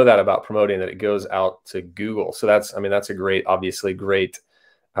didn't know that about promoting, that it goes out to Google. So that's a great, obviously great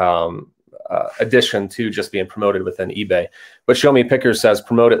addition to just being promoted within eBay. But show me pickers says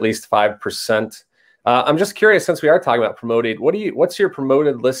promote at least 5%. I'm just curious, since we are talking about promoting, what's your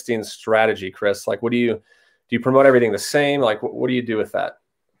promoted listing strategy, Chris? Like, do you promote everything the same? Like, what do you do with that?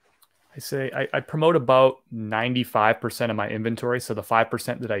 I say I promote about 95% of my inventory. So the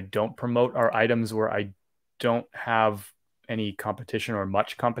 5% that I don't promote are items where I don't have any competition or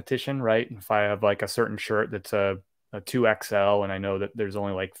much competition, right? If I have like a certain shirt that's a 2XL, and I know that there's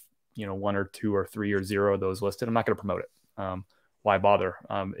only like, 1 or 2 or 3 or 0 of those listed, I'm not going to promote it. Why bother?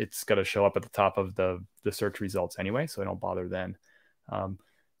 It's going to show up at the top of the search results anyway, so I don't bother then.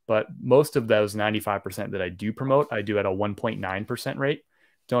 But most of those 95% that I do promote, I do at a 1.9% rate.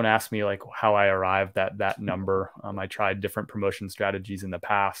 Don't ask me like how I arrived at that number. I tried different promotion strategies in the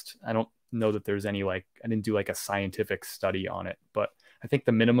past. I don't know that there's any, I didn't do like a scientific study on it, but I think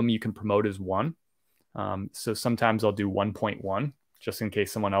the minimum you can promote is 1. So sometimes I'll do 1.1 just in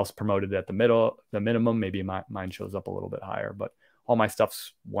case someone else promoted at the minimum. Maybe mine shows up a little bit higher, but all my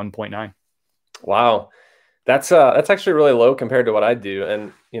stuff's 1.9. Wow. That's actually really low compared to what I do.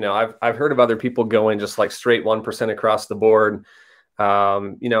 And, I've heard of other people going just like straight 1% across the board.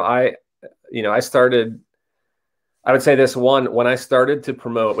 I started, I would say this one, when I started to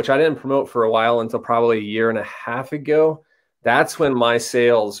promote, which I didn't promote for a while until probably a year and a half ago, that's when my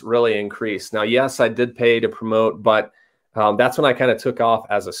sales really increased. Now, yes, I did pay to promote, but that's when I kind of took off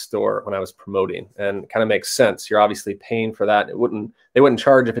as a store when I was promoting, and kind of makes sense. You're obviously paying for that. They wouldn't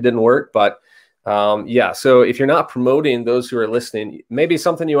charge if it didn't work, but yeah. So if you're not promoting, those who are listening, maybe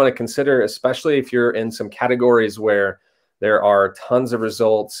something you want to consider, especially if you're in some categories where there are tons of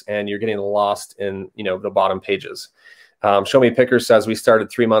results and you're getting lost in, the bottom pages. Show Me Picker says we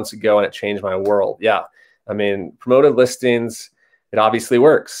started 3 months ago and it changed my world. Yeah. I mean, promoted listings, it obviously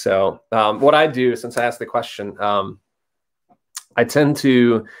works. So what I do, since I asked the question, I tend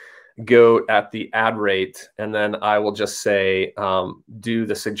to go at the ad rate, and then I will just say, do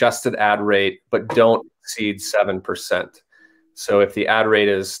the suggested ad rate, but don't exceed 7%. So if the ad rate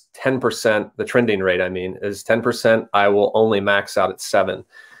is 10%, the trending rate, I mean, is 10%, I will only max out at 7.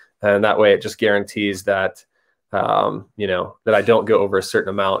 And that way it just guarantees that, that I don't go over a certain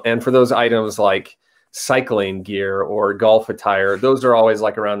amount. And for those items like cycling gear or golf attire, those are always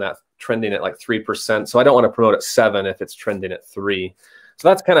like around that trending at like 3%. So I don't want to promote at 7 if it's trending at 3. So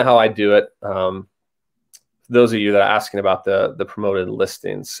that's kind of how I do it. Those of you that are asking about the promoted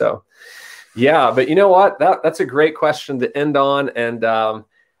listings. So yeah, but you know what? That's a great question to end on. And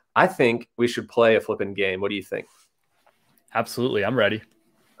I think we should play a flipping game. What do you think? Absolutely. I'm ready.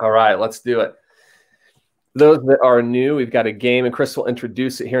 All right, let's do it. Those that are new, we've got a game, and Chris will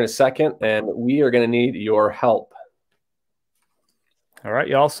introduce it here in a second, and we are going to need your help. All right,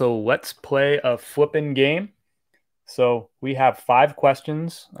 y'all. So let's play a flipping game. So we have 5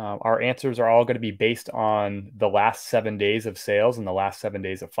 questions. Our answers are all going to be based on the last 7 days of sales and the last 7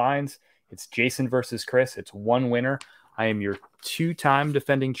 days of finds. It's Jason versus Chris. It's one winner. I am your 2-time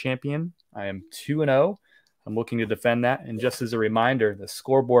defending champion. I am 2-0. I'm looking to defend that. And just as a reminder, the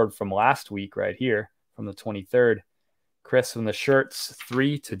scoreboard from last week right here from the 23rd, Chris in the shirts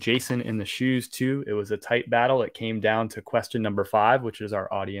 3 to Jason in the shoes 2. It was a tight battle. It came down to question number 5, which is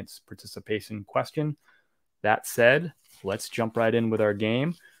our audience participation question. That said, let's jump right in with our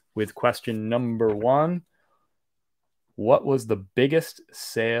game with question number 1. What was the biggest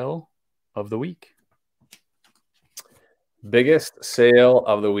sale of the week? Biggest sale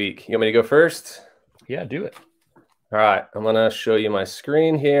of the week. You want me to go first? Yeah, do it. All right, I'm going to show you my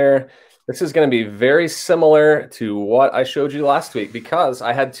screen here. This is going to be very similar to what I showed you last week because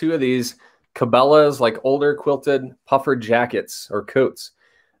I had 2 of these Cabela's, like older quilted puffer jackets or coats.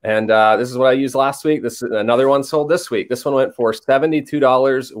 And this is what I used last week. This is another one sold this week. This one went for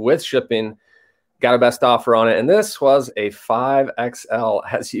 $72 with shipping. Got a best offer on it. And this was a 5XL,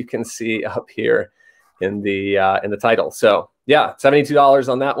 as you can see up here in the title. So yeah, $72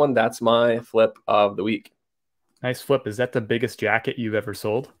 on that one. That's my flip of the week. Nice flip. Is that the biggest jacket you've ever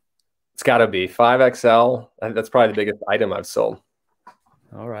sold? It's got to be 5XL. That's probably the biggest item I've sold.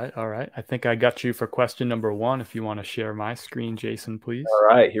 All right. All right. I think I got you for question number 1. If you want to share my screen, Jason, please. All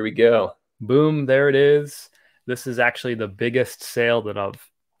right, here we go. Boom. There it is. This is actually the biggest sale that I've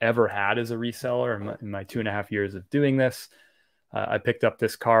ever had as a reseller in my 2.5 years of doing this. I picked up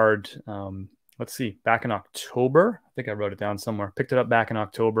this card. Let's see, back in October. I think I wrote it down somewhere. Picked it up back in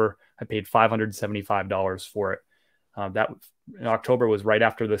October. I paid $575 for it. That in October was right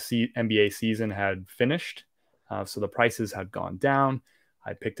after the NBA season had finished. So the prices had gone down.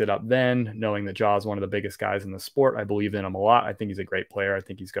 I picked it up then, knowing that Jaw is one of the biggest guys in the sport. I believe in him a lot. I think he's a great player. I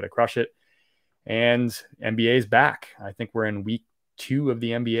think he's going to crush it. And NBA is back. I think we're in week 2 of the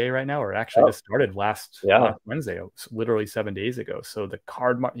NBA right now, or actually this started last Wednesday, literally 7 days ago. So the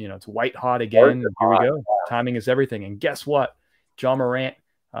card, it's white hot again. Here we go. Timing is everything. And guess what? John Morant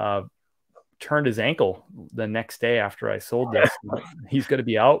turned his ankle the next day after I sold this. He's going to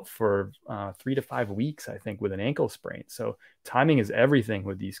be out for 3 to 5 weeks, I think, with an ankle sprain. So timing is everything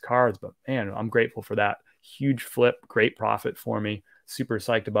with these cards. But man, I'm grateful for that. Huge flip, great profit for me. Super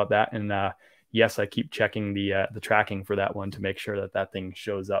psyched about that. And yes, I keep checking the tracking for that one to make sure that thing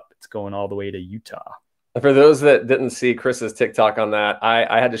shows up. It's going all the way to Utah. For those that didn't see Chris's TikTok on that,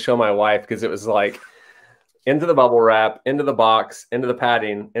 I had to show my wife because it was like into the bubble wrap, into the box, into the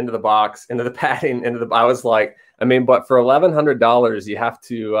padding, into the box, into the padding, I was like, I mean, but for $1,100, you have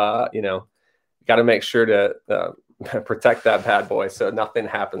to, got to make sure to protect that bad boy so nothing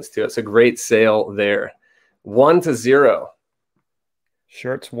happens to it. It's a great sale there. 1-0.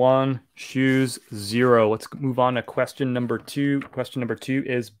 Shirts 1, shoes 0. Let's move on to question number 2. Question number 2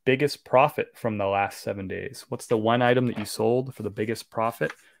 is biggest profit from the last 7 days. What's the one item that you sold for the biggest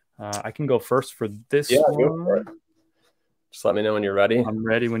profit? I can go first for this one. Go for it. Just let me know when you're ready. I'm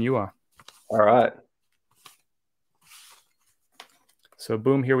ready when you are. All right. So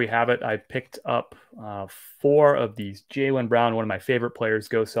boom, here we have it. I picked up 4 of these. Jaylen Brown, one of my favorite players,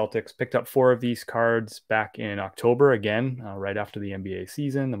 go Celtics. Picked up 4 of these cards back in October, again, right after the NBA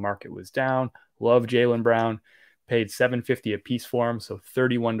season. The market was down. Love Jaylen Brown. Paid $7.50 a piece for them, so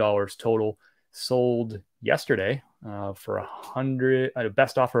 $31 total. Sold yesterday for a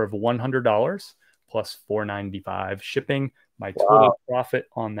best offer of $100 plus $4.95 shipping. My total profit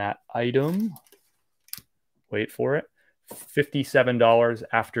on that item, wait for it, $57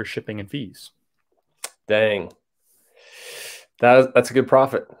 after shipping and fees. Dang. That's a good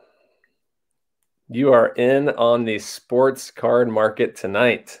profit. You are in on the sports card market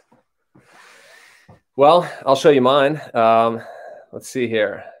tonight. Well, I'll show you mine. Let's see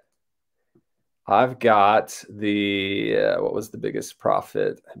here. I've got the, what was the biggest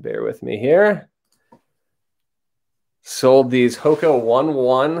profit? Bear with me here. Sold these Hoka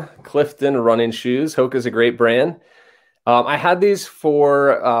 1-1 Clifton running shoes. Hoka's a great brand. I had these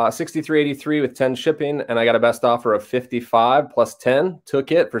for $63.83 with 10 shipping, and I got a best offer of $55 plus 10.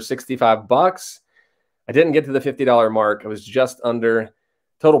 Took it for $65. I didn't get to the $50 mark. I was just under.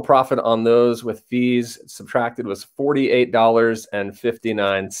 Total profit on those with fees subtracted was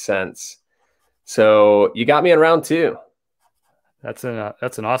 $48.59. So you got me in round two. That's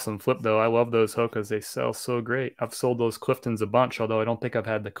an awesome flip, though. I love those Hokas. They sell so great. I've sold those Cliftons a bunch, although I don't think I've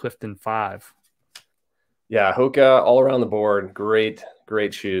had the Clifton 5. Yeah, Hoka all around the board. Great,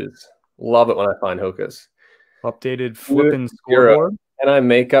 great shoes. Love it when I find Hokas. Updated flipping scoreboard. And I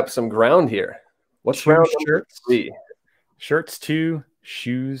make up some ground here. What's round number 3? Shirts 2,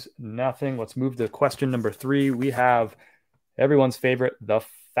 shoes nothing. Let's move to question number 3. We have everyone's favorite, the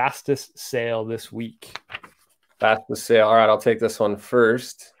fastest sale this week. Fastest sale. All right, I'll take this one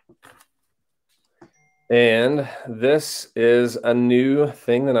first. And this is a new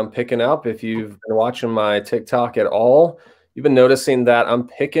thing that I'm picking up. If you've been watching my TikTok at all, you've been noticing that I'm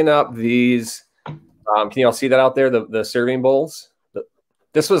picking up these. Can you all see that out there? The serving bowls.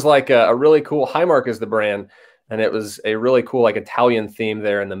 This was like a really cool. Highmark is the brand, and it was a really cool like Italian theme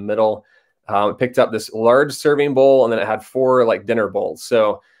there in the middle. Picked up this large serving bowl, and then it had 4 like dinner bowls.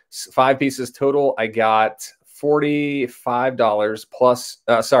 So 5 pieces total. I got $45 plus,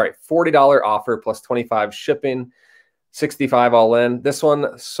 $40 offer plus 25 shipping, 65 all in. This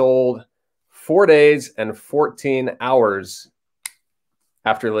one sold 4 days and 14 hours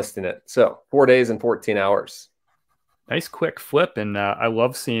after listing it. So 4 days and 14 hours. Nice quick flip. And I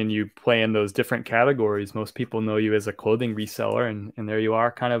love seeing you play in those different categories. Most people know you as a clothing reseller, and there you are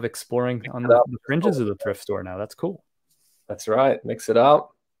kind of exploring on the fringes of the thrift store now. That's cool. That's right. Mix it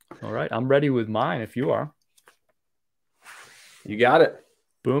up. All right. I'm ready with mine if you are. You got it.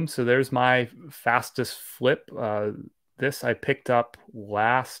 Boom. So there's my fastest flip. This I picked up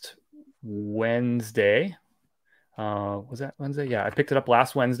last Wednesday. Was that Wednesday? Yeah, I picked it up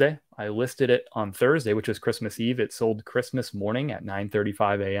last Wednesday. I listed it on Thursday, which was Christmas Eve. It sold Christmas morning at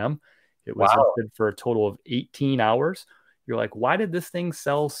 9:35 a.m. It was listed for a total of 18 hours. You're like, why did this thing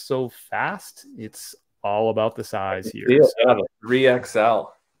sell so fast? It's all about the size here. Yeah, 3XL.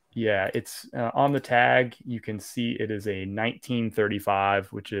 Yeah, it's on the tag. You can see it is a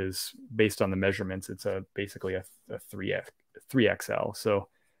 1935, which is based on the measurements. It's basically a 3XL. So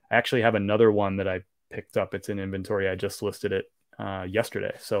I actually have another one that I picked up. It's in inventory. I just listed it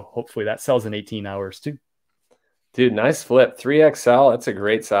yesterday. So hopefully that sells in 18 hours too. Dude, nice flip. 3XL. That's a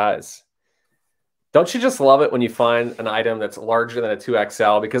great size. Don't you just love it when you find an item that's larger than a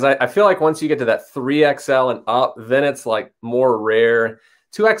 2XL? Because I feel like once you get to that 3XL and up, then it's like more rare.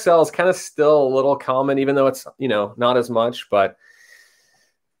 2XL is kind of still a little common, even though it's, not as much, but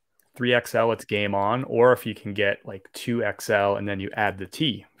 3XL, it's game on. Or if you can get like 2XL and then you add the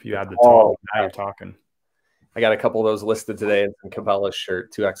T, if you add the tall, now you're talking. I got a couple of those listed today in some Cabela's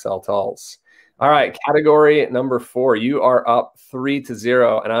shirt, 2XL talls. All right, category number 4. You are up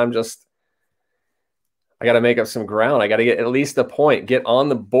 3-0, and I got to make up some ground. I got to get at least a point. Get on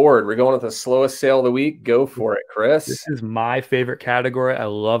the board. We're going with the slowest sale of the week. Go for it, Chris. This is my favorite category. I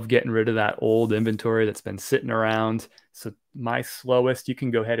love getting rid of that old inventory that's been sitting around. So my slowest, you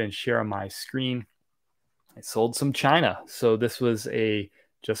can go ahead and share on my screen. I sold some China. So this was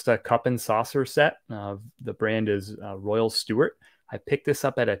just a cup and saucer set. The brand is Royal Stewart. I picked this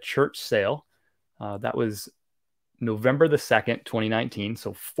up at a church sale. That was November the 2nd, 2019.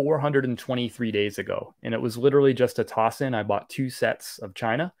 So 423 days ago. And it was literally just a toss in. I bought 2 sets of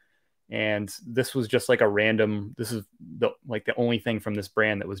China. And this was just like a random, this is the only thing from this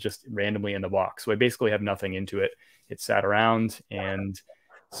brand that was just randomly in the box. So I basically have nothing into it. It sat around and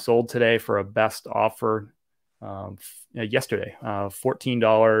sold today for a best offer yesterday,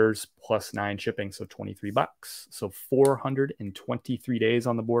 $14 plus 9 shipping. So $23. So 423 days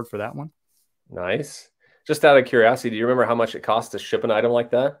on the board for that one. Nice. Just out of curiosity, do you remember how much it costs to ship an item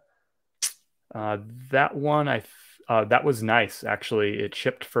like that? That one, that was nice. Actually, it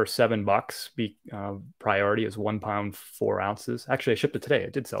shipped for $7. Priority is 1 pound 4 ounces. Actually, I shipped it today.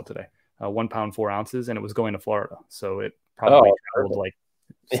 It did sell today. 1 pound 4 ounces, and it was going to Florida. So it probably traveled like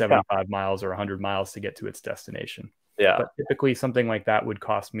 75 miles or 100 miles to get to its destination. Yeah. But typically something like that would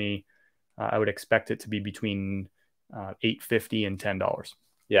cost me, I would expect it to be between $8.50 and $10.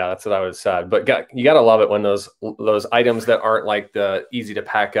 Yeah, that's what I would say. But you got to love it when those items that aren't like the easy to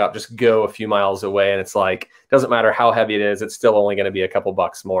pack up just go a few miles away, and it's like doesn't matter how heavy it is, it's still only going to be a couple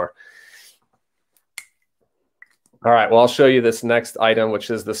bucks more. All right, well, I'll show you this next item, which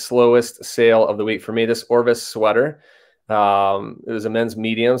is the slowest sale of the week for me. This Orvis sweater. It was a men's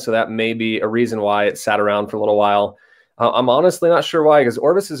medium, so that may be a reason why it sat around for a little while. I'm honestly not sure why, because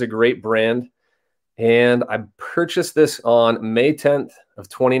Orvis is a great brand. And I purchased this on May 10th of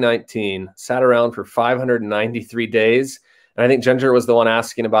 2019, sat around for 593 days. And I think Ginger was the one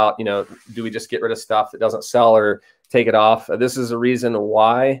asking about, you know, do we just get rid of stuff that doesn't sell or take it off? This is a reason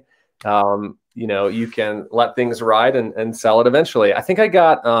why, you know, you can let things ride and sell it eventually. I think I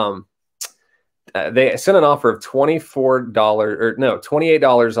got, they sent an offer of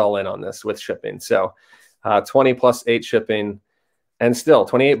 $28 all in on this with shipping. So 20 plus 8 shipping. And still,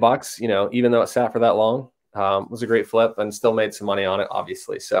 28 bucks, you know, even though it sat for that long, was a great flip and still made some money on it,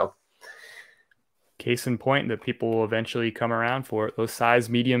 obviously. So, case in point that people will eventually come around for it. Those size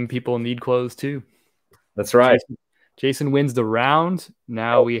medium people need clothes too. That's right. Jason wins the round.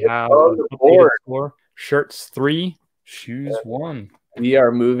 Now we have the updated score. Shirts 3, shoes 1. We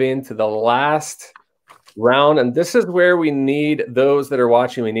are moving to the last round, and this is where we need those that are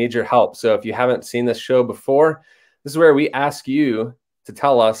watching. We need your help. So if you haven't seen this show before, this is where we ask you to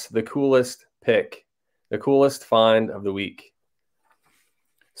tell us the coolest pick, the coolest find of the week.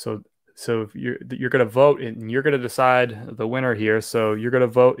 So you're going to vote and you're going to decide the winner here. So you're going to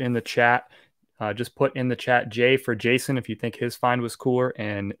vote in the chat. Just put in the chat J for Jason if you think his find was cooler,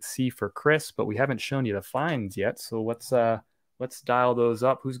 and C for Chris. But we haven't shown you the finds yet. So let's dial those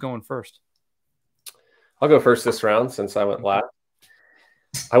up. Who's going first? I'll go first this round since I went last.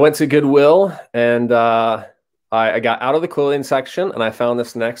 I went to Goodwill and I got out of the clothing section and I found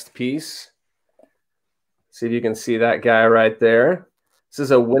this next piece. See if you can see that guy right there. This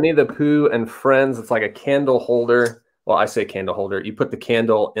is a Winnie the Pooh and Friends. It's like a candle holder. Well, I say candle holder. You put the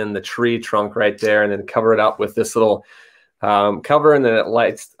candle in the tree trunk right there and then cover it up with this little cover, and then it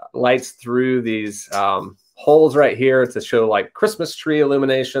lights through these holes right here to show like Christmas tree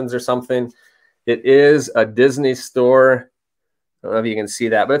illuminations or something. It is a Disney store. I don't know if you can see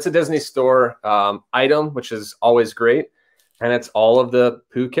that, but it's a Disney store item, which is always great. And it's all of the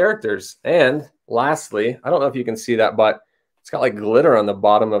Pooh characters. And lastly, I don't know if you can see that, but it's got like glitter on the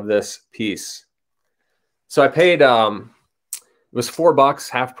bottom of this piece. So I paid, it was $4,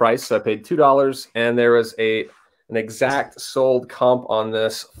 half price. So I paid $2, and there was an exact sold comp on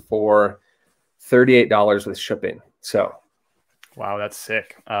this for $38 with shipping. So. Wow, that's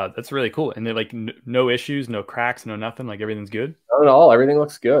sick. That's really cool. And they're like no issues, no cracks, no nothing. Like everything's good. Not at all. Everything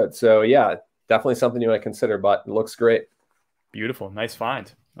looks good. So yeah, definitely something you might consider, but it looks great. Beautiful. Nice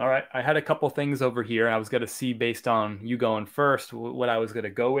find. All right. I had a couple things over here. I was going to see based on you going first what I was going to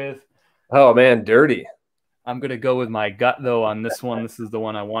go with. Oh man, dirty. I'm going to go with my gut though on this one. This is the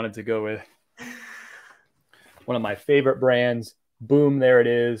one I wanted to go with. One of my favorite brands. Boom, there it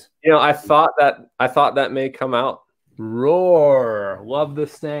is. You know, I thought that may come out. Roar. Love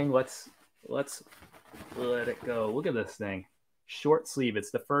this thing. Let's let it go. Look at this thing. Short sleeve.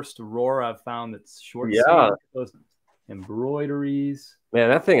 It's the first Roar I've found that's short sleeve. Those embroideries. Man,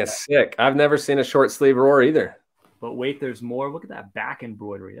 that thing is sick. I've never seen a short sleeve Roar either. But wait, there's more. Look at that back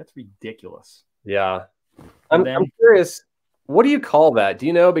embroidery. That's ridiculous. Yeah. I'm curious, what do you call that? Do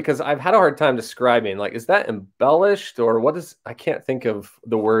you know? Because I've had a hard time describing. Like, is that embellished, or what is, I can't think of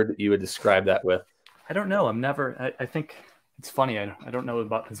the word that you would describe that with. I don't know. I think it's funny. I don't know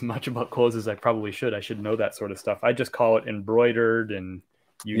about as much about clothes as I probably should. I should know that sort of stuff. I just call it embroidered and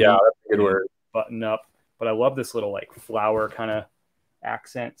yeah, that's a good word. Button up. But I love this little like flower kind of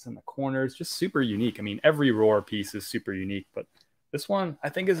accents in the corners. Just super unique. I mean, every Roar piece is super unique, but this one, I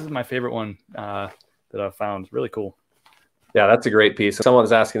think this is my favorite one that I've found. Really cool. Yeah, that's a great piece.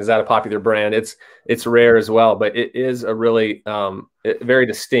 Someone's asking, is that a popular brand? It's rare as well, but it is a really very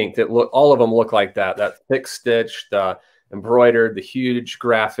distinct. All of them look like that. That thick stitch, the embroidered, the huge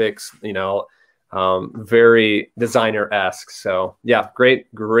graphics. You know, very designer-esque. So yeah,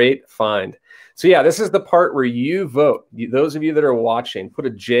 great find. So yeah, this is the part where you vote. Those of you that are watching, put a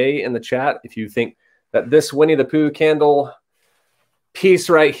J in the chat if you think that this Winnie the Pooh candle piece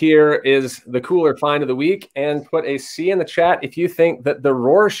right here is the cooler find of the week, and put a C in the chat if you think that the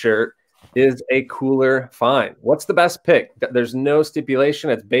Roar shirt is a cooler find. What's the best pick? There's no stipulation.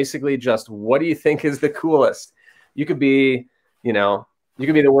 It's basically just, what do you think is the coolest? You could be, you know, you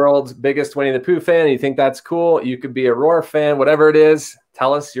could be the world's biggest Winnie the Pooh fan. You think that's cool. You could be a Roar fan, whatever it is.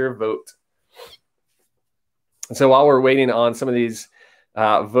 Tell us your vote. And so while we're waiting on some of these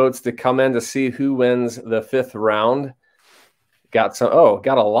votes to come in to see who wins the 5th round, Got some. Oh,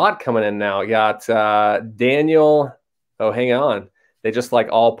 got a lot coming in now. Got Daniel. Oh, hang on. They just like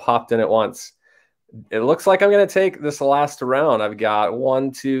all popped in at once. It looks like I'm going to take this last round. I've got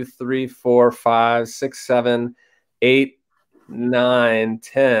 1, 2, 3, 4, 5, 6, 7, 8, 9,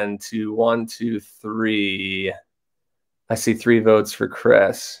 10 to 1, 2, 3. I see 3 votes for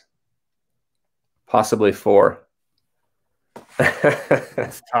Chris. Possibly 4.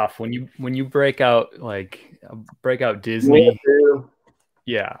 It's tough when you break out Disney.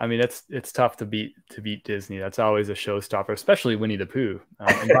 Yeah, I mean it's tough to beat Disney. That's always a showstopper, especially Winnie the Pooh.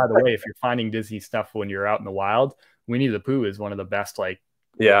 And by the way, if you're finding Disney stuff when you're out in the wild, Winnie the Pooh is one of the best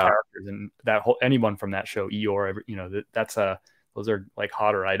characters, and that whole anyone from that show, Eeyore, those are like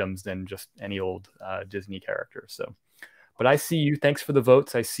hotter items than just any old Disney character. So, but I see you. Thanks for the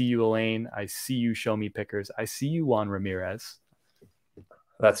votes. I see you, Elaine. I see you, Show Me Pickers. I see you, Juan Ramirez.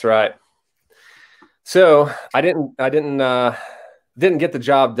 That's right. So I didn't get the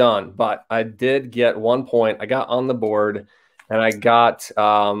job done, but I did get 1 point. I got on the board, and I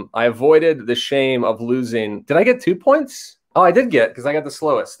avoided the shame of losing. Did I get 2 points? Oh, I did get, because I got the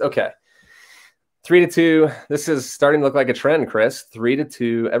slowest. Okay. 3-2. This is starting to look like a trend, Chris.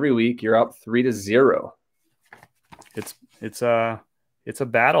 3-2 every week. You're up 3-0. It's a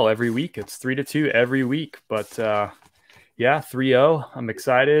battle every week. It's 3-2 every week, but yeah, 3-0. I'm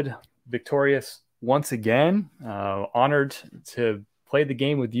excited. Victorious once again. Honored to play the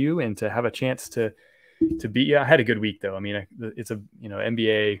game with you and to have a chance to beat you. I had a good week though. I mean, it's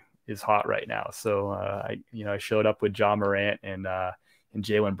NBA is hot right now. So I showed up with Ja Morant and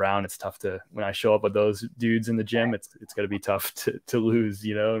Jaylen Brown. It's tough when I show up with those dudes in the gym, it's going to be tough to lose.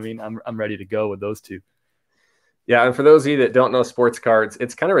 You know what I mean? I'm ready to go with those two. Yeah, and for those of you that don't know sports cards,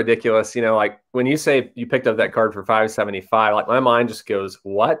 it's kind of ridiculous. Like when you say you picked up that card for $5.75, like my mind just goes,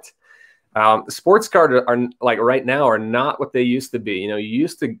 what? Sports cards are like right now are not what they used to be. You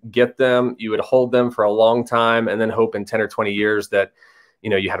used to get them, you would hold them for a long time and then hope in 10 or 20 years that,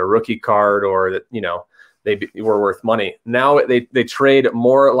 you had a rookie card or that, they were worth money. Now they trade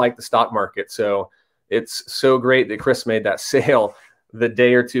more like the stock market. So it's so great that Chris made that sale the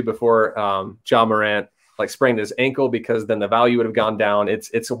day or two before Ja Morant sprained his ankle, because then the value would have gone down.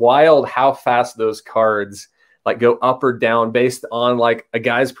 It's wild how fast those cards go up or down based on a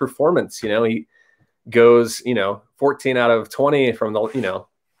guy's performance. He goes 14 out of 20 from the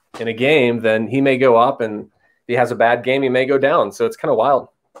in a game, then he may go up, and if he has a bad game, he may go down. So it's kind of wild.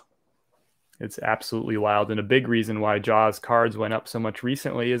 It's absolutely wild. And a big reason why Ja's cards went up so much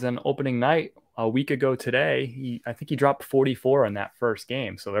recently is an opening night a week ago today. I think he dropped 44 in that first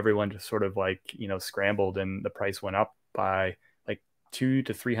game. So everyone just sort of scrambled, and the price went up by $200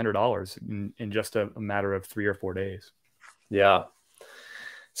 to $300 in just a matter of 3 or 4 days. Yeah.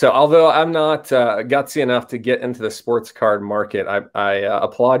 So although I'm not gutsy enough to get into the sports card market, I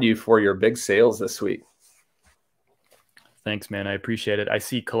applaud you for your big sales this week. Thanks, man. I appreciate it. I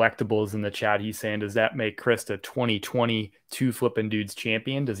see Collectibles in the chat. He's saying, does that make Chris a 2022 Flippin' Dudes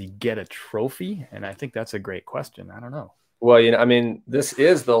champion? Does he get a trophy? And I think that's a great question. I don't know. Well, I mean, this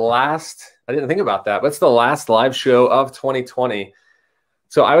is the last, I didn't think about that, but it's the last live show of 2020.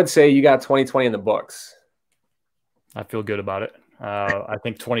 So I would say you got 2020 in the books. I feel good about it. I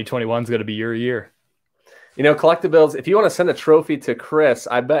think 2021 is going to be your year. Collectibles, if you want to send a trophy to Chris,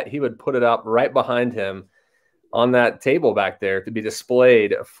 I bet he would put it up right behind him on that table back there to be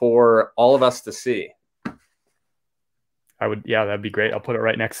displayed for all of us to see. Yeah, that'd be great. I'll put it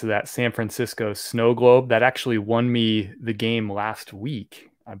right next to that San Francisco snow globe that actually won me the game last week,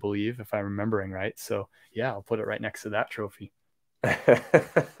 I believe, if I'm remembering right. So yeah, I'll put it right next to that trophy.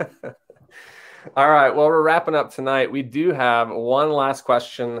 All right. Well, we're wrapping up tonight. We do have one last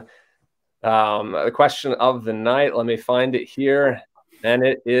question. The question of the night. Let me find it here. And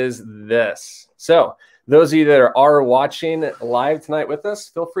it is this. So those of you that are watching live tonight with us,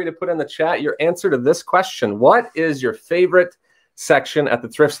 feel free to put in the chat your answer to this question. What is your favorite section at the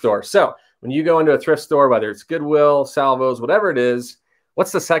thrift store? So when you go into a thrift store, whether it's Goodwill, Salvos, whatever it is,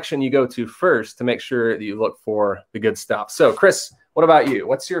 what's the section you go to first to make sure that you look for the good stuff? So Chris, what about you?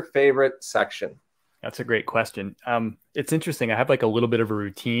 What's your favorite section? That's a great question. It's interesting. I have a little bit of a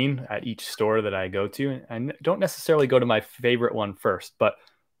routine at each store that I go to. I don't necessarily go to my favorite one first, but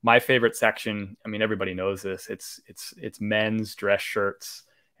my favorite section, I mean, everybody knows this. It's men's dress shirts,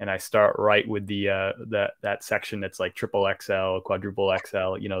 and I start right with that section that's triple XL, quadruple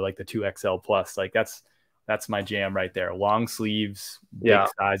XL, the 2XL plus. That's my jam right there. Long sleeves, big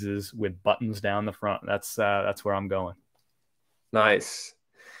sizes with buttons down the front. That's where I'm going. Nice.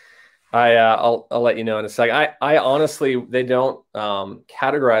 I'll let you know in a second. I honestly, they don't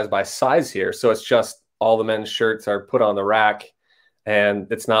categorize by size here, so it's just all the men's shirts are put on the rack. and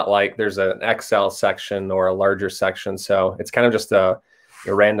it's not like there's an XL section or a larger section. So it's kind of just a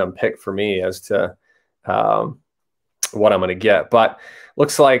random pick for me as to what I'm going to get. But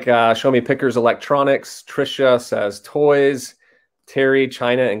looks like Show Me Pickers Electronics. Trisha says toys. Terry,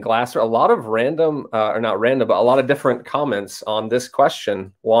 China, and Glassware. A lot of random, or not random, but a lot of different comments on this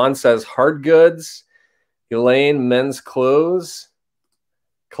question. Juan says hard goods. Elaine, men's clothes.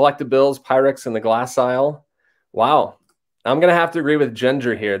 Collectibles, Pyrex in the glass aisle. Wow. I'm going to have to agree with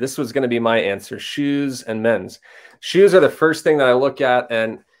Ginger here. This was going to be my answer. Shoes and men's. Shoes are the first thing that I look at.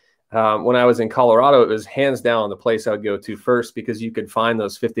 And when I was in Colorado, it was hands down the place I would go to first, because you could find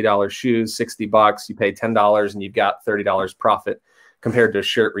those $50 shoes, $60. You pay $10 and you've got $30 profit compared to a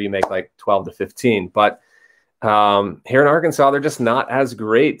shirt where you make like 12 to 15. But here in Arkansas, they're just not as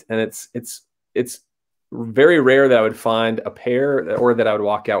great. And it's very rare that I would find a pair, or that I would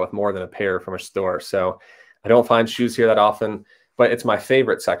walk out with more than a pair from a store. So I don't find shoes here that often, but it's my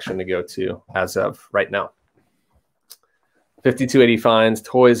favorite section to go to as of right now. 5280 finds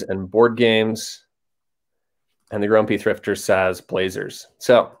toys and board games. And the Grumpy Thrifter says Blazers.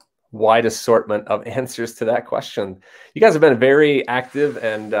 So wide assortment of answers to that question. You guys have been very active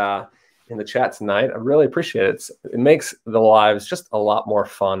and in the chat tonight. I really appreciate it. It makes the lives just a lot more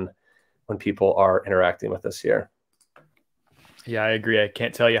fun when people are interacting with us here. Yeah, I agree. I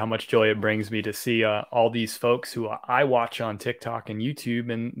can't tell you how much joy it brings me to see all these folks who I watch on TikTok and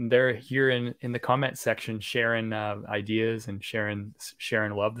YouTube, and they're here in the comment section sharing ideas and sharing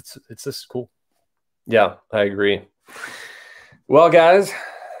love. It's just cool. Yeah, I agree. Well, guys,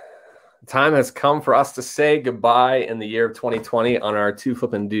 time has come for us to say goodbye in the year of 2020 on our Two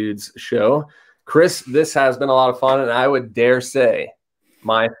Flippin' Dudes show. Chris, this has been a lot of fun, and I would dare say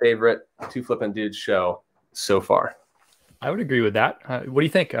my favorite Two Flippin' Dudes show so far. I would agree with that. What do you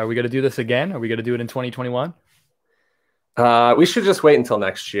think? Are we going to do this again? Are we going to do it in 2021? We should just wait until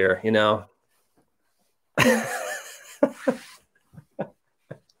next year, you know.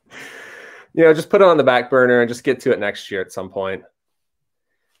 Just put it on the back burner and just get to it next year at some point.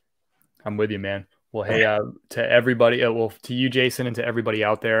 I'm with you, man. Well, hey, to everybody, to you, Jason, and to everybody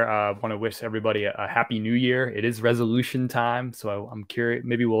out there, I want to wish everybody a happy new year. It is resolution time, so I'm curious.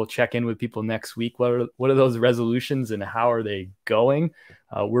 Maybe we'll check in with people next week. What are those resolutions and how are they going?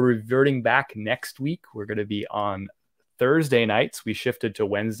 We're reverting back next week. We're going to be on Thursday nights. We shifted to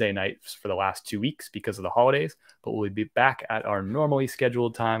Wednesday nights for the last 2 weeks because of the holidays, but we'll be back at our normally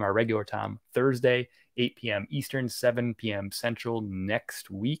scheduled time, our regular time, Thursday, 8 p.m. Eastern, 7 p.m. Central next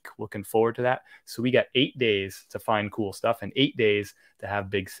week. Looking forward to that. So we got 8 days to find cool stuff and 8 days to have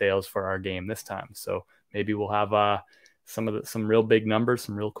big sales for our game this time. So maybe we'll have some real big numbers,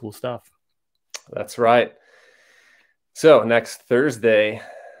 some real cool stuff. That's right. So next Thursday,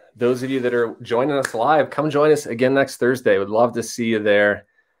 those of you that are joining us live, come join us again next Thursday. Would love to see you there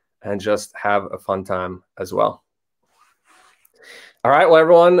and just have a fun time as well. All right, well,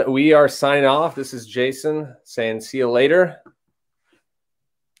 everyone, we are signing off. This is Jason saying see you later.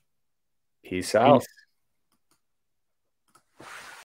 Peace out. Peace.